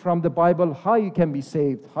hear from the Bible how you can be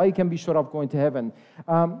saved, how you can be sure of going to heaven.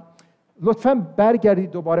 لطفاً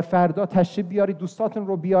برگردید دوباره فردا، تشریف بیارید، دوستاتون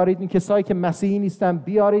رو بیارید، این کسایی که مسیحی نیستن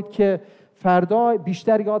بیارید که فردا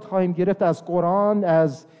بیشتر یاد خواهیم گرفت از قرآن،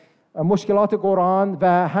 از مشکلات قرآن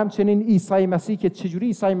و همچنین عیسی مسیح که چجوری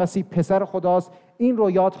عیسی مسیح پسر خداست، این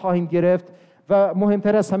رو یاد خواهیم گرفت. و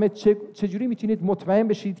مهمتر از همه چجوری میتونید مطمئن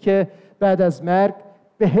بشید که بعد از مرگ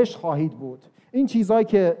بهشت خواهید بود. این چیزهایی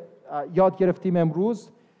که یاد گرفتیم امروز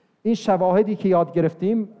این شواهدی که یاد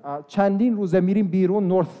گرفتیم، چندین روزه میریم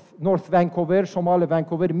بیرون، نورث ونکوور، شمال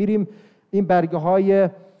ونکوور، میریم این برگه های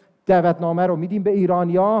دعوتنامه رو میدیم به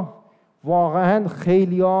ایرانیا. واقعا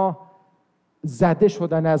خیلیا زده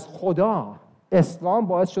شدن از خدا. اسلام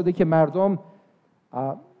باعث شده که مردم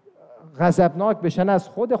غضبناک بشن از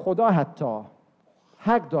خود خدا. حتی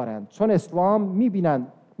حق دارن، چون اسلام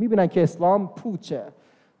میبینن که اسلام پوچه،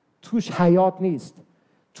 توش حیات نیست،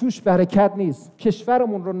 توش برکت نیست،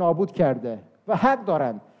 کشورمون رو نابود کرده و حق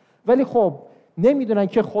دارن. ولی خب نمیدونن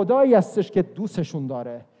که خدایی هستش که دوستشون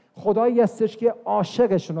داره، خدایی هستش که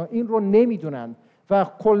عاشقشونه. این رو نمیدونن و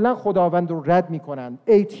کلا خداوند رو رد میکنن.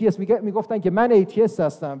 ایتیست میگفتن که من ایتیست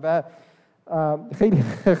هستم و خیلی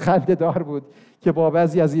خنده دار بود که با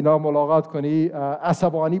بعضی از اینا ملاقات کنی،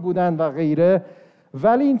 عصبانی بودن و غیره.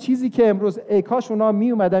 ولی این چیزی که امروز ای کاش اونا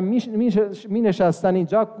می اومدن می نشستن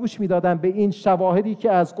اینجا گوش میدادن به این شواهدی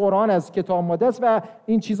که از قرآن، از کتاب مقدس و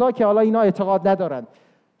این چیزا که حالا اینا اعتقاد ندارن،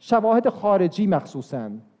 شواهد خارجی مخصوصاً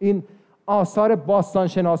این آثار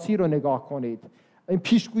باستانشناسی رو نگاه کنید. این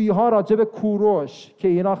پیشگویی ها راجع به کوروش که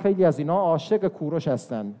اینا خیلی از اینا عاشق کوروش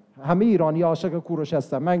هستن. همه ایرانی عاشق کوروش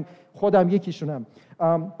هستن. من خودم یکیشونم.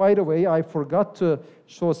 By the way, I forgot to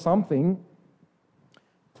show something.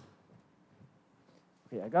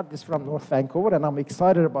 Okay, I got this from North Vancouver and I'm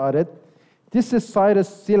excited about it. This is Cyrus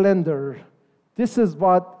cylinder. This is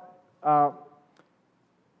what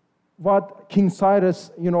King Cyrus,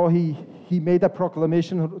 he made a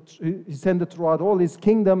proclamation. He sent it throughout all his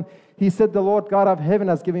kingdom. He said, the Lord God of heaven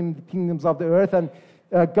has given him the kingdoms of the earth, and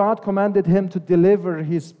God commanded him to deliver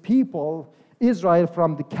his people, Israel, from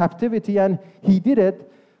the captivity, and he did it.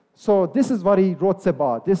 So this is what he wrote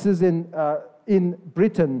about. This is in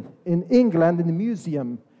Britain, in England, in the museum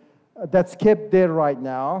that's kept there right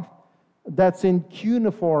now. That's in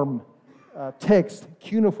cuneiform text,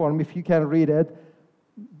 cuneiform, if you can read it.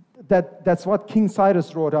 That's what King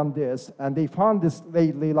Cyrus wrote on this, and they found this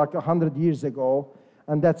lately, like 100 years ago,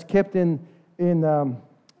 and that's kept in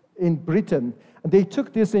Britain. And they took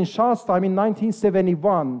this in Shah's time in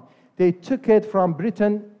 1971. They took it from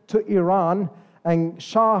Britain to Iran, and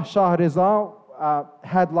Shah Reza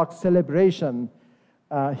had like celebration.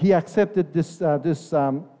 He accepted this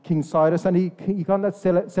King Cyrus, and he kind of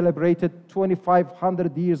celebrated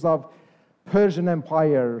 2,500 years of Persian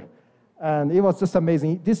Empire. And it was just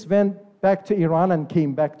amazing. This went back to Iran and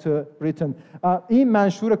came back to Britain. این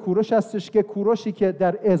منشور کوروش هستش که کوروشی که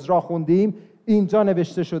در عزرا خوندیم اینجا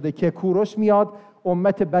نوشته شده که کوروش میاد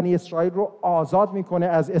امت بنی اسرائیل رو آزاد میکنه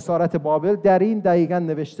از اسارت بابل. در این دقیقاً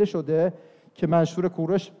نوشته شده که منشور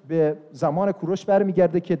کوروش به زمان کوروش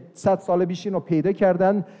برمیگرده که 100 سال پیش اینو پیدا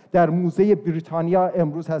کردن در موزه بریتانیا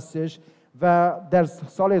امروز هستش و در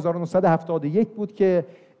سال 1971 بود که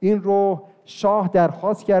این رو شاه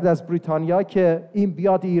درخواست کرد از بریتانیا که این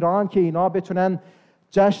بیاد ایران که اینا بتونن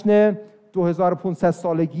جشن 2500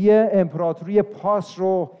 سالگی امپراتوری پارس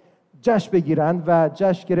رو جشن بگیرن و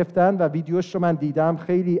جشن گرفتن و ویدیوش رو من دیدم.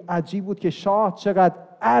 خیلی عجیب بود که شاه چقدر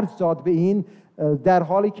ارج داد به این، در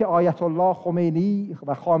حالی که آیت الله خمینی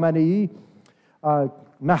و خامنه‌ای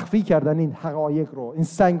مخفی کردن این حقایق رو. این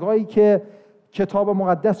سنگایی که کتاب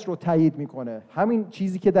مقدس رو تایید میکنه، همین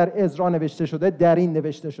چیزی که در عزرا نوشته شده در این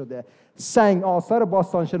نوشته شده. سنگ، آثار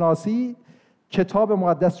باستانشناسی کتاب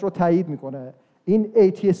مقدس رو تایید میکنه. این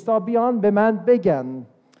ایتیستا بیان به من بگن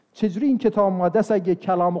چجوری این کتاب مقدس اگه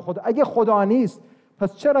کلام خدا، اگه خدا نیست،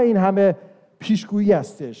 پس چرا این همه پیشگویی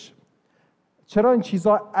هستش؟ چرا این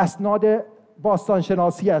چیزا اسناد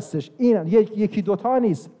باستانشناسی هستش؟ این یکی دوتا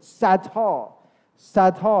نیست، صدها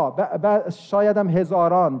شاید هم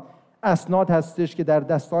هزاران اسناد هستش که در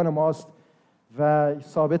دستان ماست و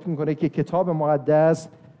ثابت میکنه که کتاب مقدس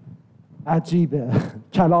عجیبه،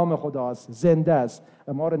 کلام خداست، زنده است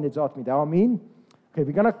و ما رو نجات میده. آمین. Okay,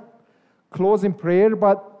 we're gonna close in prayer,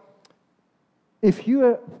 but if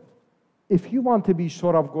you want to be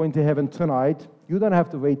sure of going to heaven tonight, you don't have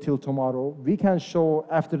to wait till tomorrow. We can show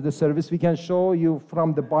after the service, we can show you from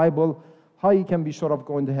the Bible how you can be sure of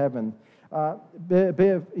going to heaven.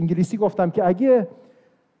 به انگلیسی گفتم که اگه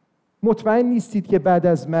مطمئن نیستید که بعد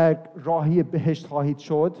از مرگ راهی بهشت خواهید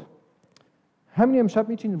شد، همین امشب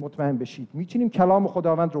میتونید مطمئن بشید. میتونیم کلام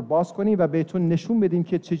خداوند رو باز کنیم و بهتون نشون بدیم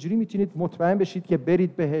که چجوری میتونید مطمئن بشید که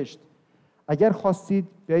برید بهشت. اگر خواستید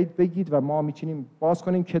بیایید بگید و ما میتونیم باز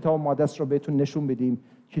کنیم کتاب مقدس رو بهتون نشون بدیم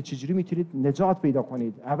که چجوری میتونید نجات پیدا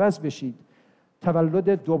کنید، عوض بشید،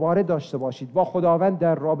 تولد دوباره داشته باشید، با خداوند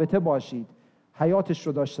در رابطه باشید، حیاتش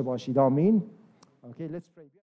رو داشته باشید. آمین. Okay, let's pray.